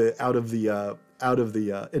out of the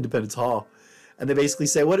Independence Hall. And they basically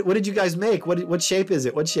say, what did you guys make? What shape is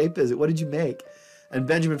it? What shape is it? What did you make? And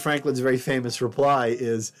Benjamin Franklin's very famous reply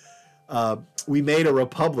is, "We made a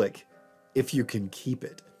republic if you can keep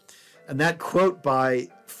it." And that quote by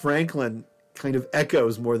Franklin kind of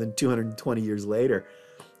echoes more than 240 years later,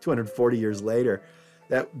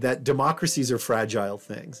 that democracies are fragile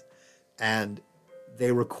things and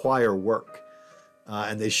they require work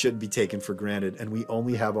and they shouldn't be taken for granted. And we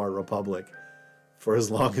only have our republic for as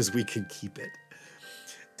long as we can keep it.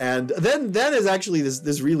 And then is actually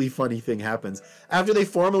this really funny thing happens. After they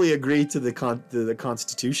formally agree to the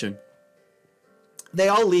Constitution, they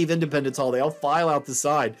all leave Independence Hall. They all file out the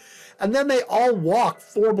side. And then they all walk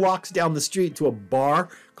 4 blocks down the street to a bar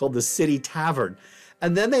called the City Tavern.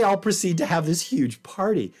 And then they all proceed to have this huge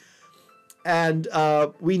party. And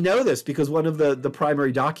we know this because one of the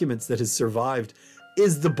primary documents that has survived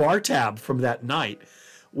is the bar tab from that night,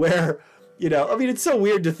 where, you know, I mean, it's so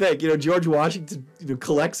weird to think, you know, George Washington, you know,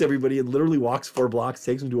 collects everybody and literally walks 4 blocks,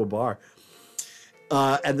 takes them to a bar,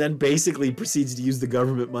 and then basically proceeds to use the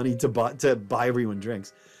government money to buy everyone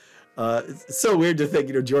drinks. It's so weird to think,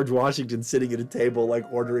 you know, George Washington sitting at a table, like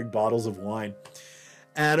ordering bottles of wine.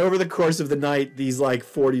 And over the course of the night, these like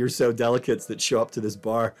 40 or so delegates that show up to this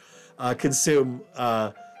bar consume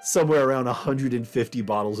somewhere around 150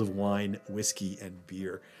 bottles of wine, whiskey, and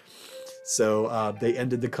beer. So they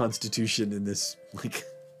ended the Constitution in this like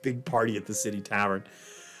big party at the City Tavern.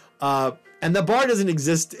 And the bar doesn't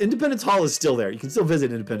exist. Independence Hall is still there. You can still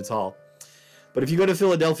visit Independence Hall. But if you go to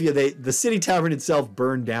Philadelphia, the City Tavern itself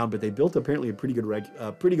burned down, but they built apparently a pretty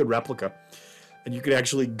good replica. And you could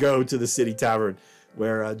actually go to the City Tavern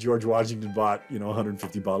where George Washington bought, you know,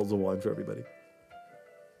 150 bottles of wine for everybody.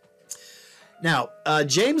 Now,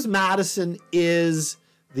 James Madison is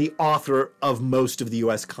the author of most of the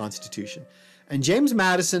U.S. Constitution. And James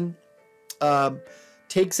Madison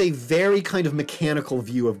takes a very kind of mechanical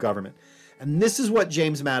view of government. And this is what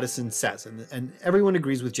James Madison says, and everyone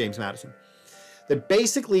agrees with James Madison, that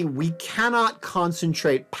basically we cannot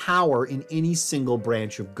concentrate power in any single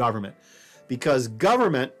branch of government, because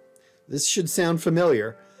government, this should sound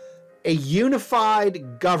familiar, a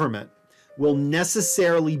unified government will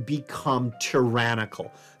necessarily become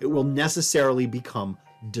tyrannical. It will necessarily become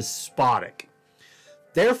despotic.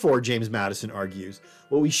 Therefore, James Madison argues,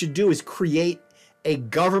 what we should do is create a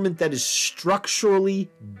government that is structurally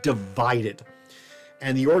divided.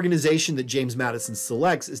 And the organization that James Madison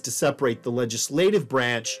selects is to separate the legislative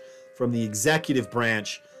branch from the executive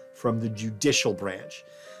branch from the judicial branch.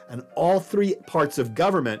 And all 3 parts of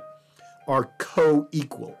government are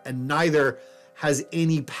co-equal, and neither has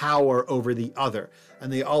any power over the other,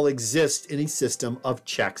 and they all exist in a system of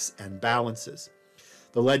checks and balances.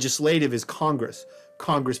 The legislative is Congress.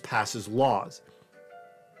 Congress passes laws.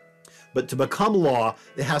 But to become law,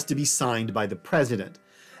 it has to be signed by the president.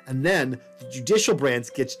 And then the judicial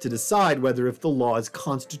branch gets to decide whether if the law is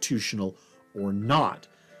constitutional or not.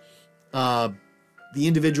 The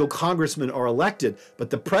individual congressmen are elected, but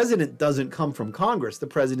the president doesn't come from Congress. The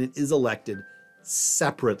president is elected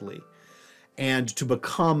separately. And to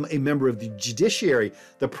become a member of the judiciary,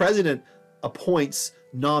 the president appoints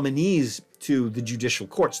nominees to the judicial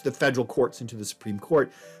courts, the federal courts, and to the Supreme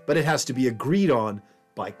Court, but it has to be agreed on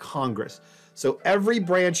by Congress. So every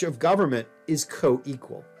branch of government is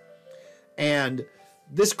co-equal. And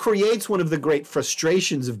this creates one of the great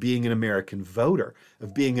frustrations of being an American voter,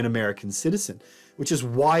 of being an American citizen, which is,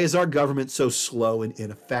 why is our government so slow and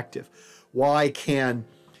ineffective? Why can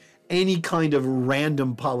any kind of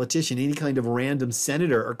random politician, any kind of random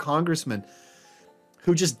senator or congressman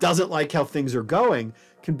who just doesn't like how things are going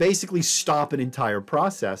can basically stop an entire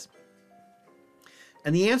process?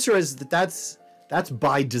 And the answer is that that's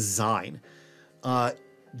by design.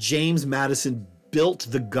 James Madison built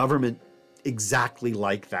the government exactly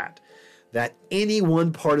like that. That any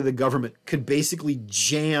one part of the government could basically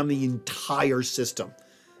jam the entire system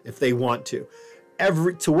if they want to.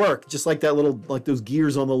 To work, just like that little, like those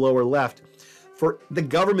gears on the lower left. For the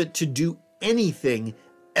government to do anything,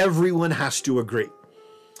 everyone has to agree.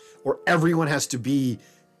 Or everyone has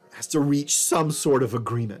to reach some sort of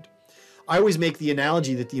agreement. I always make the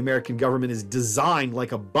analogy that the American government is designed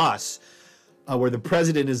like a bus, where the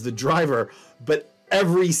president is the driver, but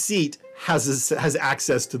every seat has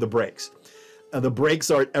access to the brakes. The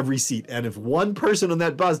brakes are at every seat. And if one person on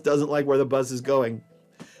that bus doesn't like where the bus is going,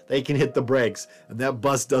 they can hit the brakes, and that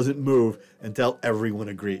bus doesn't move until everyone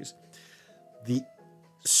agrees. The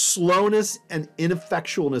slowness and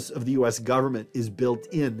ineffectualness of the U.S. government is built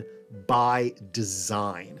in by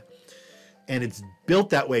design. And it's built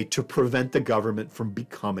that way to prevent the government from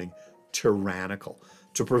becoming tyrannical,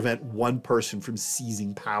 to prevent one person from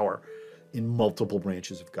seizing power in multiple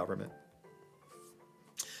branches of government.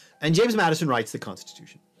 And James Madison writes the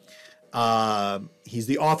Constitution. He's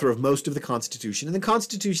the author of most of the Constitution, and the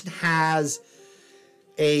Constitution has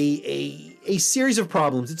a series of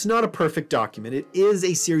problems. It's not a perfect document. It is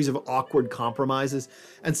a series of awkward compromises,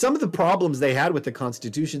 and some of the problems they had with the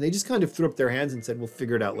Constitution, they just kind of threw up their hands and said, we'll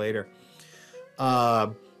figure it out later.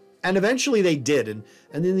 And eventually they did, and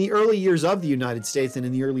in the early years of the United States and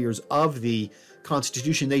in the early years of the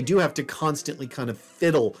Constitution, they do have to constantly kind of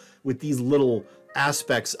fiddle with these little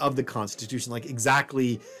aspects of the Constitution, like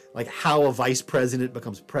exactly like how a vice president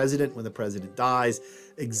becomes president when the president dies,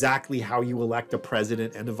 exactly how you elect a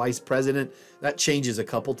president and a vice president. That changes a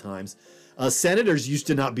couple times. Senators used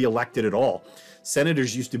to not be elected at all.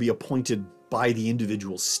 Senators used to be appointed by the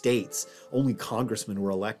individual states. Only congressmen were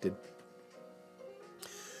elected.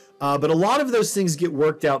 But a lot of those things get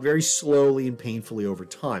worked out very slowly and painfully over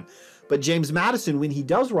time. But James Madison, when he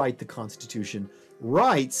does write the Constitution,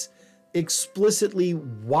 writes explicitly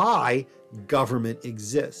why government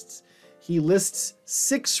exists. He lists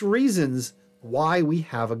 6 reasons why we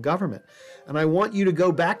have a government. And I want you to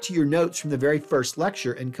go back to your notes from the very first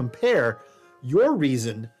lecture and compare your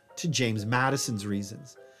reason to James Madison's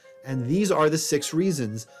reasons. And these are the 6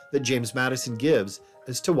 reasons that James Madison gives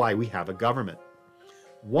as to why we have a government.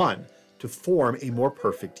 1, to form a more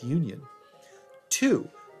perfect union. 2,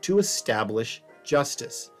 to establish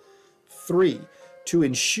justice. 3, to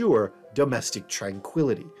ensure domestic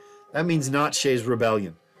tranquility. That means not Shays'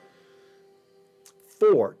 Rebellion.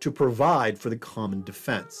 4, to provide for the common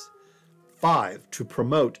defense. 5, to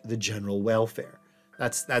promote the general welfare.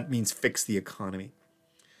 That means fix the economy.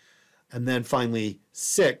 And then finally,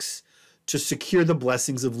 6, to secure the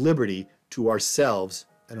blessings of liberty to ourselves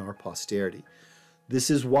and our posterity. This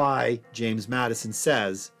is why James Madison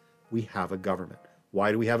says we have a government.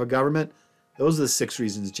 Why do we have a government? Those are the 6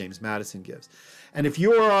 reasons James Madison gives. And if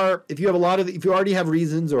you already have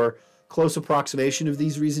reasons or close approximation of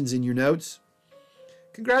these reasons in your notes,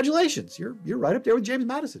 congratulations, you're right up there with James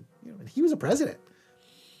Madison. And he was a president.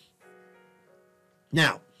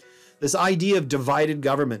 Now, this idea of divided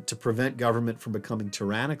government to prevent government from becoming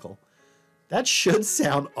tyrannical, that should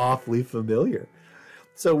sound awfully familiar.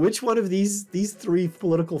 So which one of these 3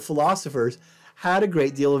 political philosophers had a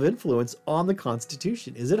great deal of influence on the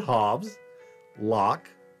Constitution? Is it Hobbes, Locke,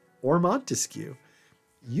 or Montesquieu?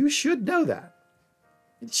 You should know that.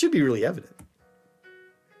 It should be really evident.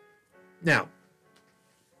 Now,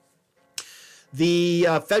 the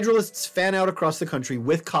Federalists fan out across the country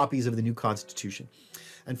with copies of the new Constitution.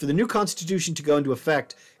 And for the new Constitution to go into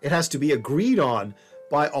effect, it has to be agreed on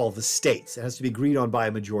by all the states. It has to be agreed on by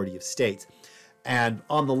a majority of states. And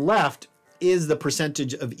on the left is the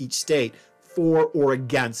percentage of each state for or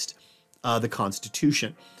against the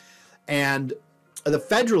Constitution. And the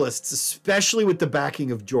Federalists, especially with the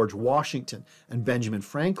backing of George Washington and Benjamin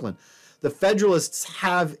Franklin, the Federalists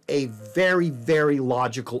have a very, very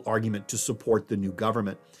logical argument to support the new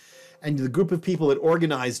government. And the group of people that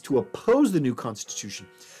organized to oppose the new Constitution,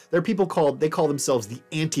 they're people they call themselves the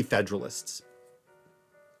Anti-Federalists.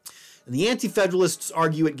 And the Anti-Federalists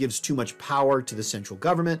argue it gives too much power to the central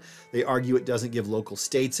government. They argue it doesn't give local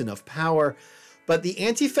states enough power. But the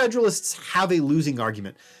Anti-Federalists have a losing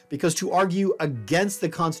argument, because to argue against the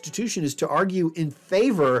Constitution is to argue in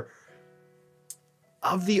favor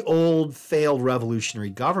of the old failed revolutionary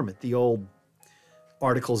government, the old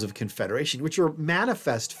Articles of Confederation, which are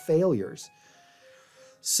manifest failures.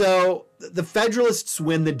 So the Federalists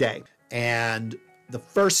win the day, and the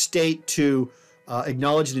first state to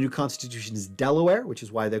acknowledge the new Constitution is Delaware, which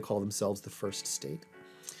is why they call themselves the first state.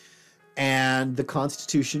 And the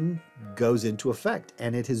Constitution goes into effect,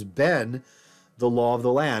 and it has been the law of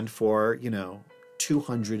the land for,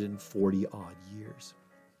 240 odd years.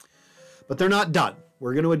 But they're not done.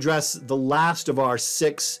 We're going to address the last of our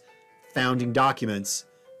 6 founding documents,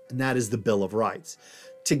 and that is the Bill of Rights.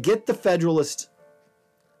 To get the Federalist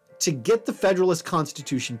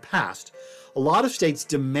Constitution passed, a lot of states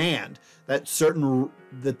demand that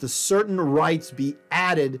the certain rights be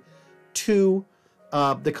added to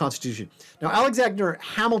the Constitution. Now, Alexander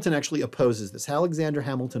Hamilton actually opposes this. Alexander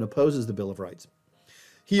Hamilton opposes the Bill of Rights.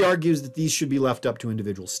 He argues that these should be left up to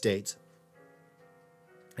individual states.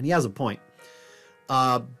 And he has a point.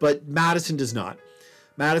 But Madison does not.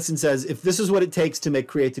 Madison says, if this is what it takes to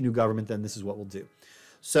create the new government, then this is what we'll do.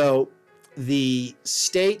 So the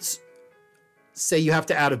states say you have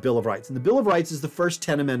to add a Bill of Rights. And the Bill of Rights is the first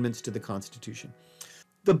 10 amendments to the Constitution.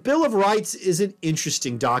 The Bill of Rights is an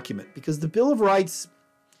interesting document, because the Bill of Rights,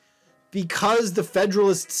 because the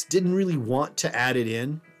Federalists didn't really want to add it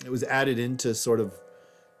in, it was added in to sort of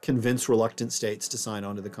convince reluctant states to sign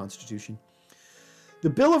on to the Constitution. The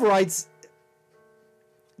Bill of Rights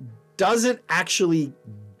doesn't actually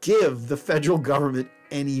give the federal government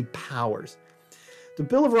any powers. The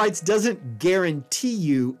Bill of Rights doesn't guarantee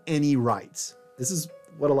you any rights. This is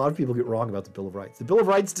what a lot of people get wrong about the Bill of Rights. The Bill of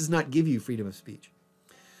Rights does not give you freedom of speech.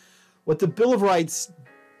 What the Bill of Rights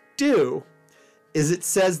do is it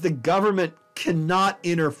says the government cannot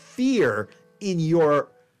interfere in your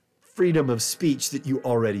freedom of speech that you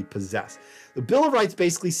already possess. The Bill of Rights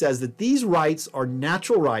basically says that these rights are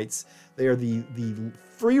natural rights. They are the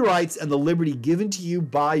free rights and the liberty given to you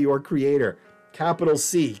by your creator. Capital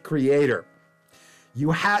C, creator.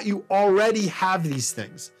 You already have these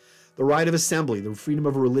things. The right of assembly, the freedom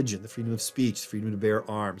of religion, the freedom of speech, the freedom to bear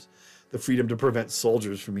arms, the freedom to prevent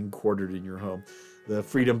soldiers from being quartered in your home, the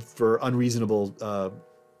freedom for unreasonable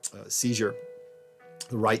seizure,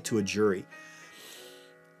 the right to a jury.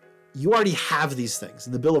 You already have these things,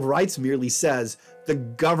 and the Bill of Rights merely says the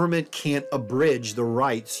government can't abridge the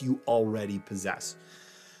rights you already possess.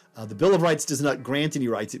 The Bill of Rights does not grant any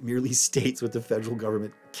rights. It merely states what the federal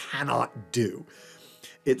government cannot do.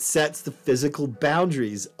 It sets the physical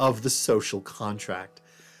boundaries of the social contract.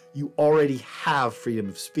 You already have freedom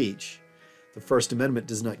of speech. The First Amendment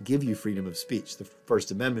does not give you freedom of speech. The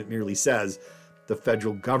First Amendment merely says the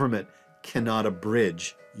federal government cannot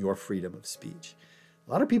abridge your freedom of speech.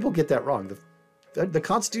 A lot of people get that wrong. The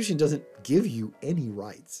Constitution doesn't give you any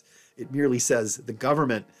rights. It merely says the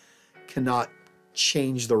government cannot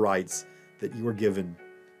change the rights that you were given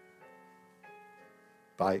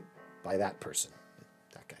by that person,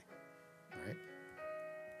 that guy. All right.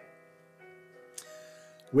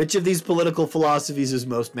 Which of these political philosophies is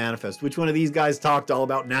most manifest? Which one of these guys talked all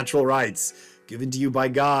about natural rights given to you by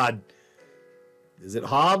God? Is it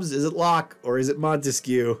Hobbes, is it Locke, or is it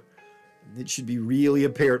Montesquieu? It should be really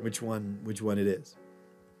apparent which one it is.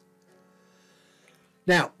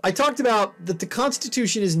 Now, I talked about that the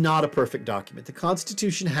Constitution is not a perfect document. The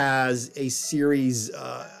Constitution has a series,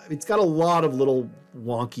 it's got a lot of little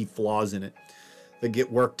wonky flaws in it that get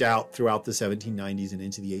worked out throughout the 1790s and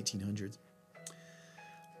into the 1800s.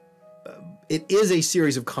 It is a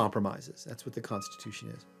series of compromises. That's what the Constitution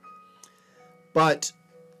is. But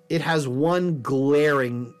it has one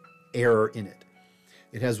glaring error in it.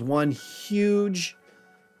 It has one huge,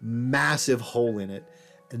 massive hole in it,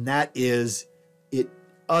 and that is it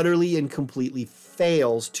utterly and completely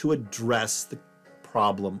fails to address the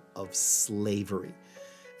problem of slavery.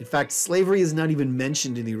 In fact, slavery is not even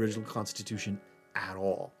mentioned in the original Constitution at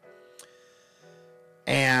all.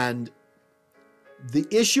 And the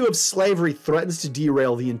issue of slavery threatens to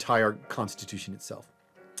derail the entire Constitution itself.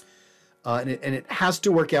 And it has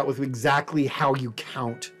to work out with exactly how you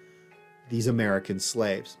count these American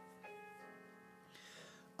slaves.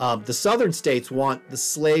 The southern states want the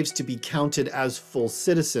slaves to be counted as full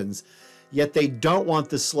citizens, yet they don't want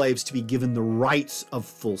the slaves to be given the rights of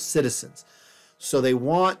full citizens. So they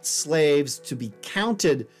want slaves to be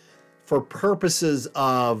counted for purposes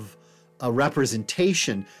of a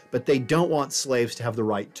representation, but they don't want slaves to have the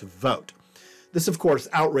right to vote. This, of course,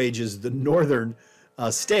 outrages the northern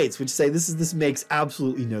states, which say this makes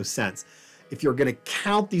absolutely no sense. If you're going to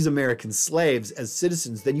count these American slaves as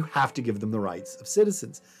citizens, then you have to give them the rights of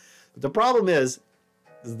citizens. But the problem is,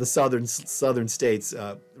 the southern states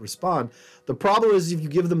respond, the problem is if you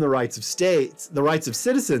give them the rights of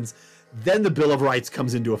citizens, then the Bill of Rights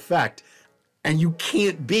comes into effect, and you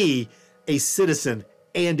can't be a citizen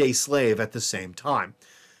and a slave at the same time,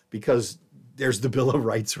 because there's the Bill of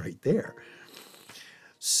Rights right there.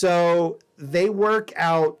 So they work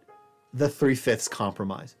out the 3/5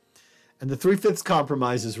 compromise. And the 3/5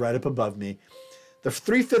 compromise is right up above me. The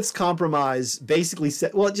 3/5 compromise basically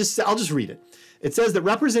said, well, I'll just read it. It says that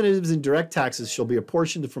representatives in direct taxes shall be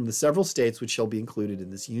apportioned from the several states which shall be included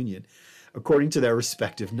in this union, according to their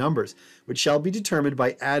respective numbers, which shall be determined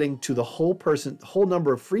by adding to the whole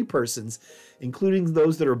number of free persons, including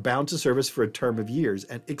those that are bound to service for a term of years,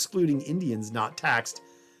 and excluding Indians not taxed,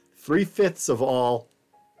 3/5 of all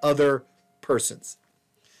other persons.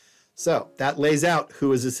 So that lays out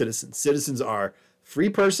who is a citizen. Citizens are free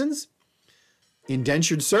persons.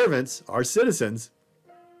 Indentured servants are citizens.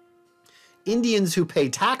 Indians who pay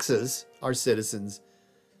taxes are citizens.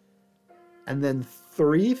 And then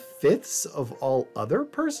 3/5 of all other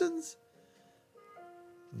persons,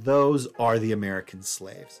 those are the American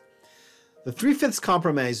slaves. The 3/5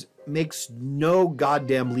 compromise makes no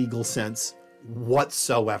goddamn legal sense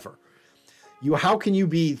whatsoever. How can you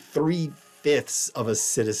be 3/5 of a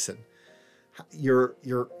citizen? You're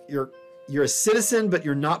a citizen, but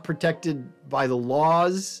you're not protected by the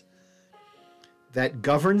laws that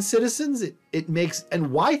govern citizens. It makes,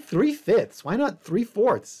 and why 3/5? Why not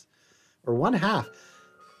 3/4 or 1/2?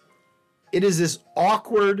 It is this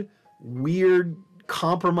awkward, weird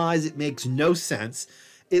compromise. It makes no sense.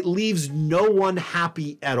 It leaves no one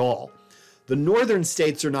happy at all. The northern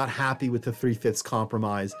states are not happy with the 3/5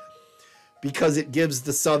 compromise because it gives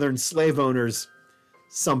the southern slave owners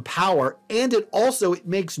some power, and it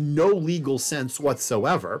makes no legal sense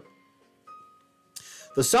whatsoever.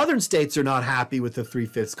 The southern states are not happy with the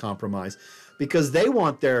 3/5 compromise because they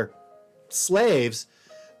want their slaves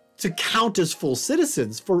to count as full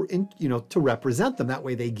citizens to represent them. That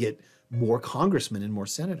way they get more congressmen and more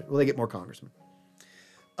senators. Well, they get more congressmen.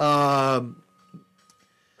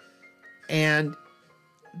 And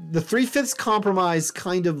the 3/5 compromise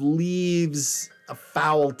kind of leaves a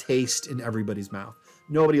foul taste in everybody's mouth.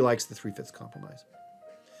 Nobody likes the 3/5 compromise.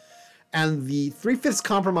 And the 3/5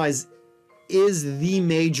 compromise is the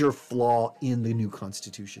major flaw in the new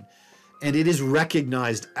Constitution. And it is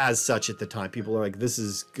recognized as such at the time. People are like, this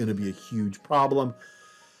is going to be a huge problem.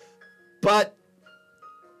 But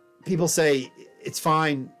people say, it's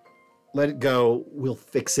fine, let it go, we'll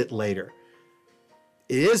fix it later.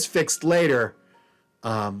 It is fixed later,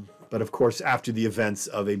 but of course after the events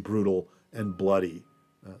of a brutal and bloody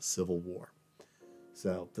civil war.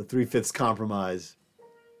 So the 3/5 compromise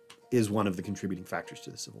is one of the contributing factors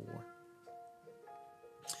to the Civil War.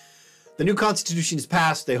 The new Constitution is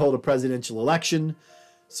passed. They hold a presidential election.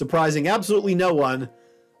 Surprising absolutely no one,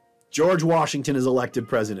 George Washington is elected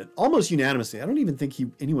president, almost unanimously. I don't even think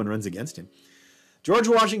anyone runs against him. George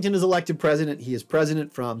Washington is elected president. He is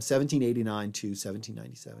president from 1789 to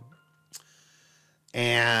 1797.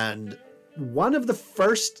 And one of the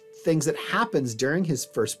first things that happens during his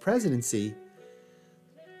first presidency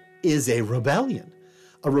is a rebellion.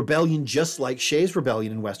 A rebellion just like Shays'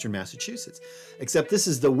 Rebellion in Western Massachusetts, except this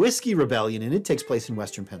is the Whiskey Rebellion, and it takes place in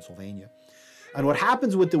Western Pennsylvania. And what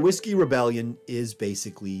happens with the Whiskey Rebellion is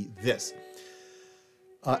basically this.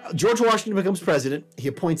 George Washington becomes president. He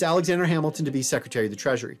appoints Alexander Hamilton to be Secretary of the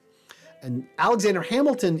Treasury. And Alexander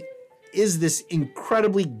Hamilton is this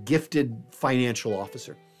incredibly gifted financial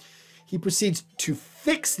officer. He proceeds to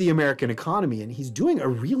fix the American economy, and he's doing a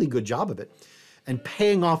really good job of it, and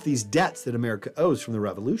paying off these debts that America owes from the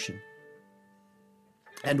Revolution.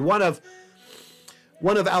 And one of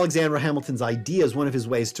Alexander Hamilton's ideas, one of his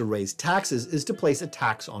ways to raise taxes, is to place a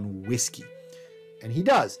tax on whiskey. And he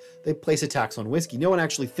does. They place a tax on whiskey. No one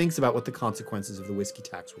actually thinks about what the consequences of the whiskey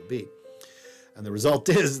tax will be. And the result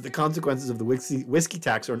is the consequences of the whiskey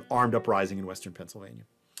tax are an armed uprising in Western Pennsylvania.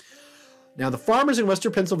 Now, the farmers in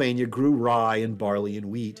Western Pennsylvania grew rye and barley and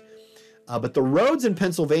wheat. But the roads in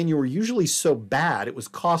Pennsylvania were usually so bad, it was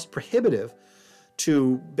cost prohibitive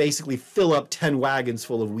to basically fill up 10 wagons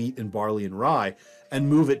full of wheat and barley and rye and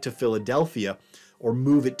move it to Philadelphia or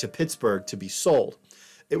move it to Pittsburgh to be sold.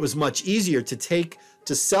 It was much easier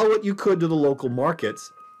to sell what you could to the local markets,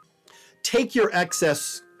 take your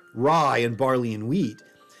excess rye and barley and wheat,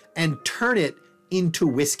 and turn it into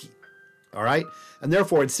whiskey. All right? And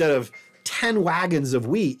therefore, instead of 10 wagons of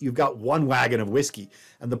wheat, you've got 1 wagon of whiskey.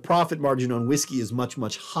 And the profit margin on whiskey is much,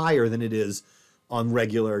 much higher than it is on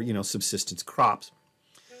regular, subsistence crops.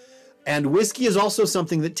 And whiskey is also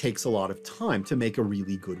something that takes a lot of time to make a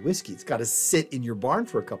really good whiskey. It's got to sit in your barn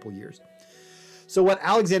for a couple years. So what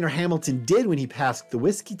Alexander Hamilton did when he passed the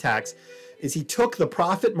whiskey tax is he took the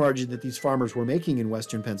profit margin that these farmers were making in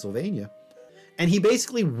Western Pennsylvania, and he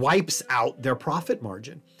basically wipes out their profit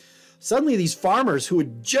margin. Suddenly, these farmers who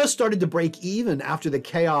had just started to break even after the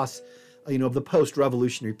chaos, of the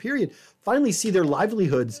post-revolutionary period, finally see their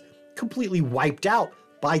livelihoods completely wiped out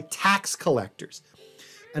by tax collectors.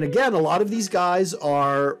 And again, a lot of these guys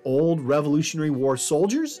are old Revolutionary War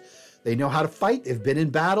soldiers. They know how to fight. They've been in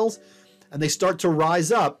battles, and they start to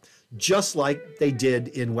rise up just like they did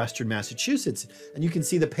in Western Massachusetts. And you can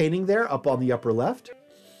see the painting there up on the upper left.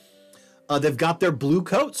 They've got their blue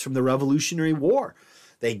coats from the Revolutionary War.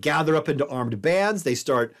 They gather up into armed bands. They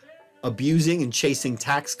start abusing and chasing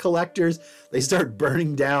tax collectors. They start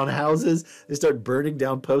burning down houses. They start burning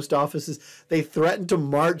down post offices. They threaten to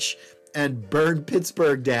march and burn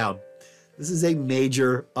Pittsburgh down. This is a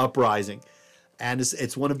major uprising. And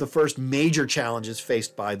it's one of the first major challenges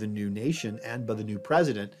faced by the new nation and by the new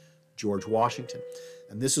president, George Washington.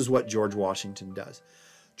 And this is what George Washington does.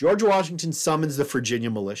 George Washington summons the Virginia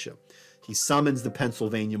militia. He summons the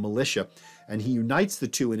Pennsylvania militia, and he unites the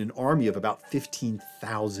two in an army of about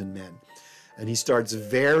 15,000 men. And he starts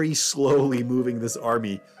very slowly moving this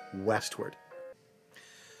army westward.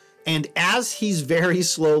 And as he's very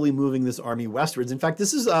slowly moving this army westwards, in fact,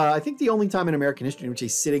 this is, I think, the only time in American history in which a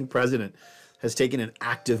sitting president has taken an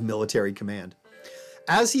active military command.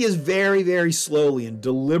 As he is very, very slowly and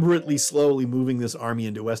deliberately slowly moving this army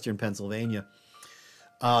into Western Pennsylvania,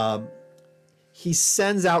 he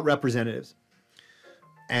sends out representatives.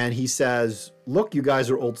 And he says, look, you guys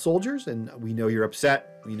are old soldiers, and we know you're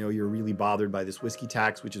upset. We know you're really bothered by this whiskey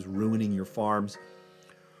tax, which is ruining your farms.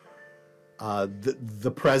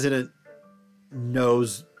 The president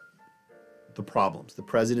knows the problems. The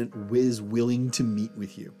president is willing to meet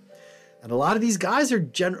with you. And a lot of these guys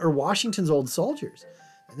are Washington's old soldiers.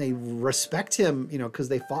 And they respect him, because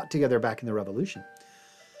they fought together back in the Revolution.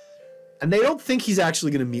 And they don't think he's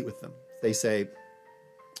actually going to meet with them. They say,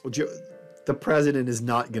 well, the president is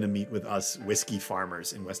not going to meet with us whiskey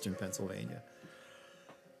farmers in Western Pennsylvania.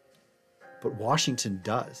 But Washington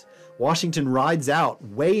does. Washington rides out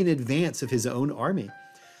way in advance of his own army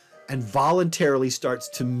and voluntarily starts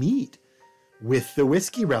to meet with the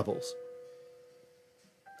whiskey rebels.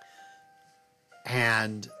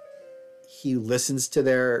 And he listens to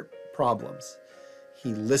their problems.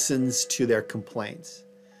 He listens to their complaints.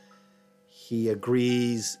 He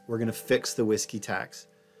agrees, we're going to fix the whiskey tax.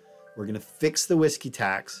 We're going to fix the whiskey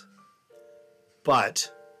tax,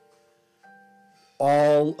 but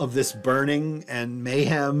all of this burning and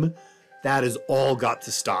mayhem, that has all got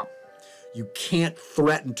to stop. You can't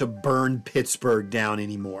threaten to burn Pittsburgh down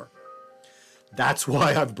anymore. That's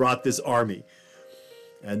why I've brought this army.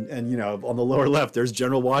 And you know, on the lower left, there's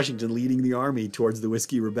General Washington leading the army towards the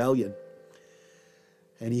Whiskey Rebellion.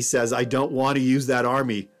 And he says, I don't want to use that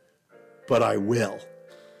army, but I will.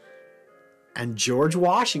 And George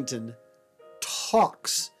Washington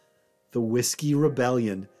talks the Whiskey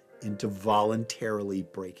Rebellion into voluntarily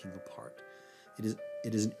breaking apart.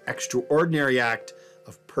 It is an extraordinary act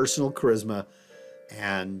of personal charisma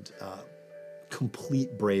and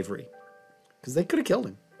complete bravery, because they could have killed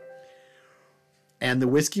him. And the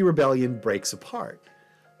Whiskey Rebellion breaks apart.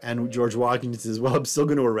 And George Washington says, well, I'm still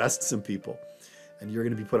going to arrest some people. And you're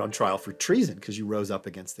going to be put on trial for treason because you rose up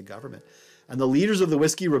against the government. And the leaders of the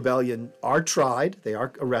Whiskey Rebellion are tried. They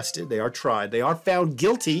are arrested. They are tried. They are found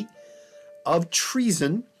guilty of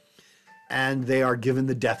treason. And they are given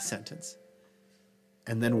the death sentence.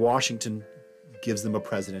 And then Washington gives them a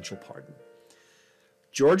presidential pardon.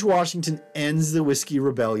 George Washington ends the Whiskey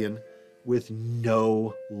Rebellion with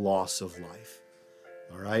no loss of life.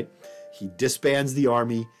 All right? He disbands the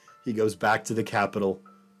army. He goes back to the capital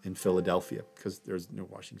in Philadelphia because there's no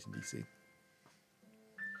Washington, D.C.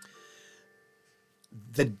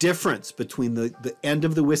 The difference between the end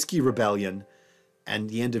of the Whiskey Rebellion and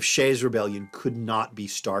the end of Shays' Rebellion could not be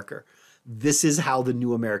starker. This is how the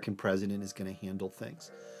new American president is going to handle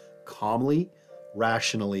things. Calmly,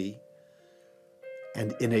 rationally,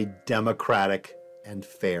 and in a democratic and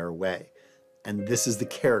fair way. And this is the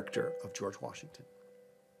character of George Washington.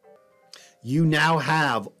 You now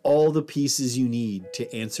have all the pieces you need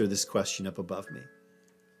to answer this question up above me.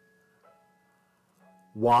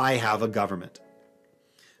 Why have a government?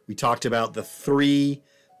 We talked about the three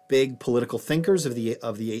big political thinkers of the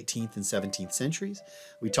 18th and 17th centuries.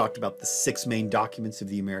 We talked about the six main documents of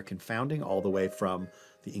the American founding, all the way from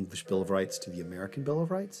the English Bill of Rights to the American Bill of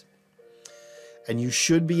Rights. And you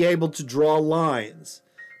should be able to draw lines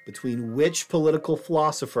between which political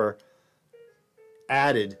philosopher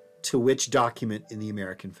added to which document in the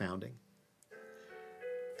American founding.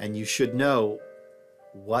 And you should know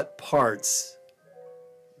what parts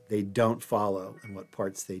they don't follow and what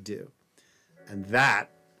parts they do. And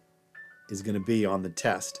that is going to be on the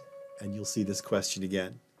test. And you'll see this question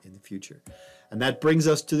again in the future. And that brings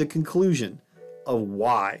us to the conclusion of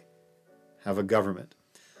why have a government.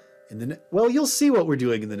 Well, you'll see what we're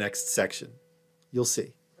doing in the next section. You'll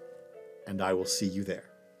see. And I will see you there.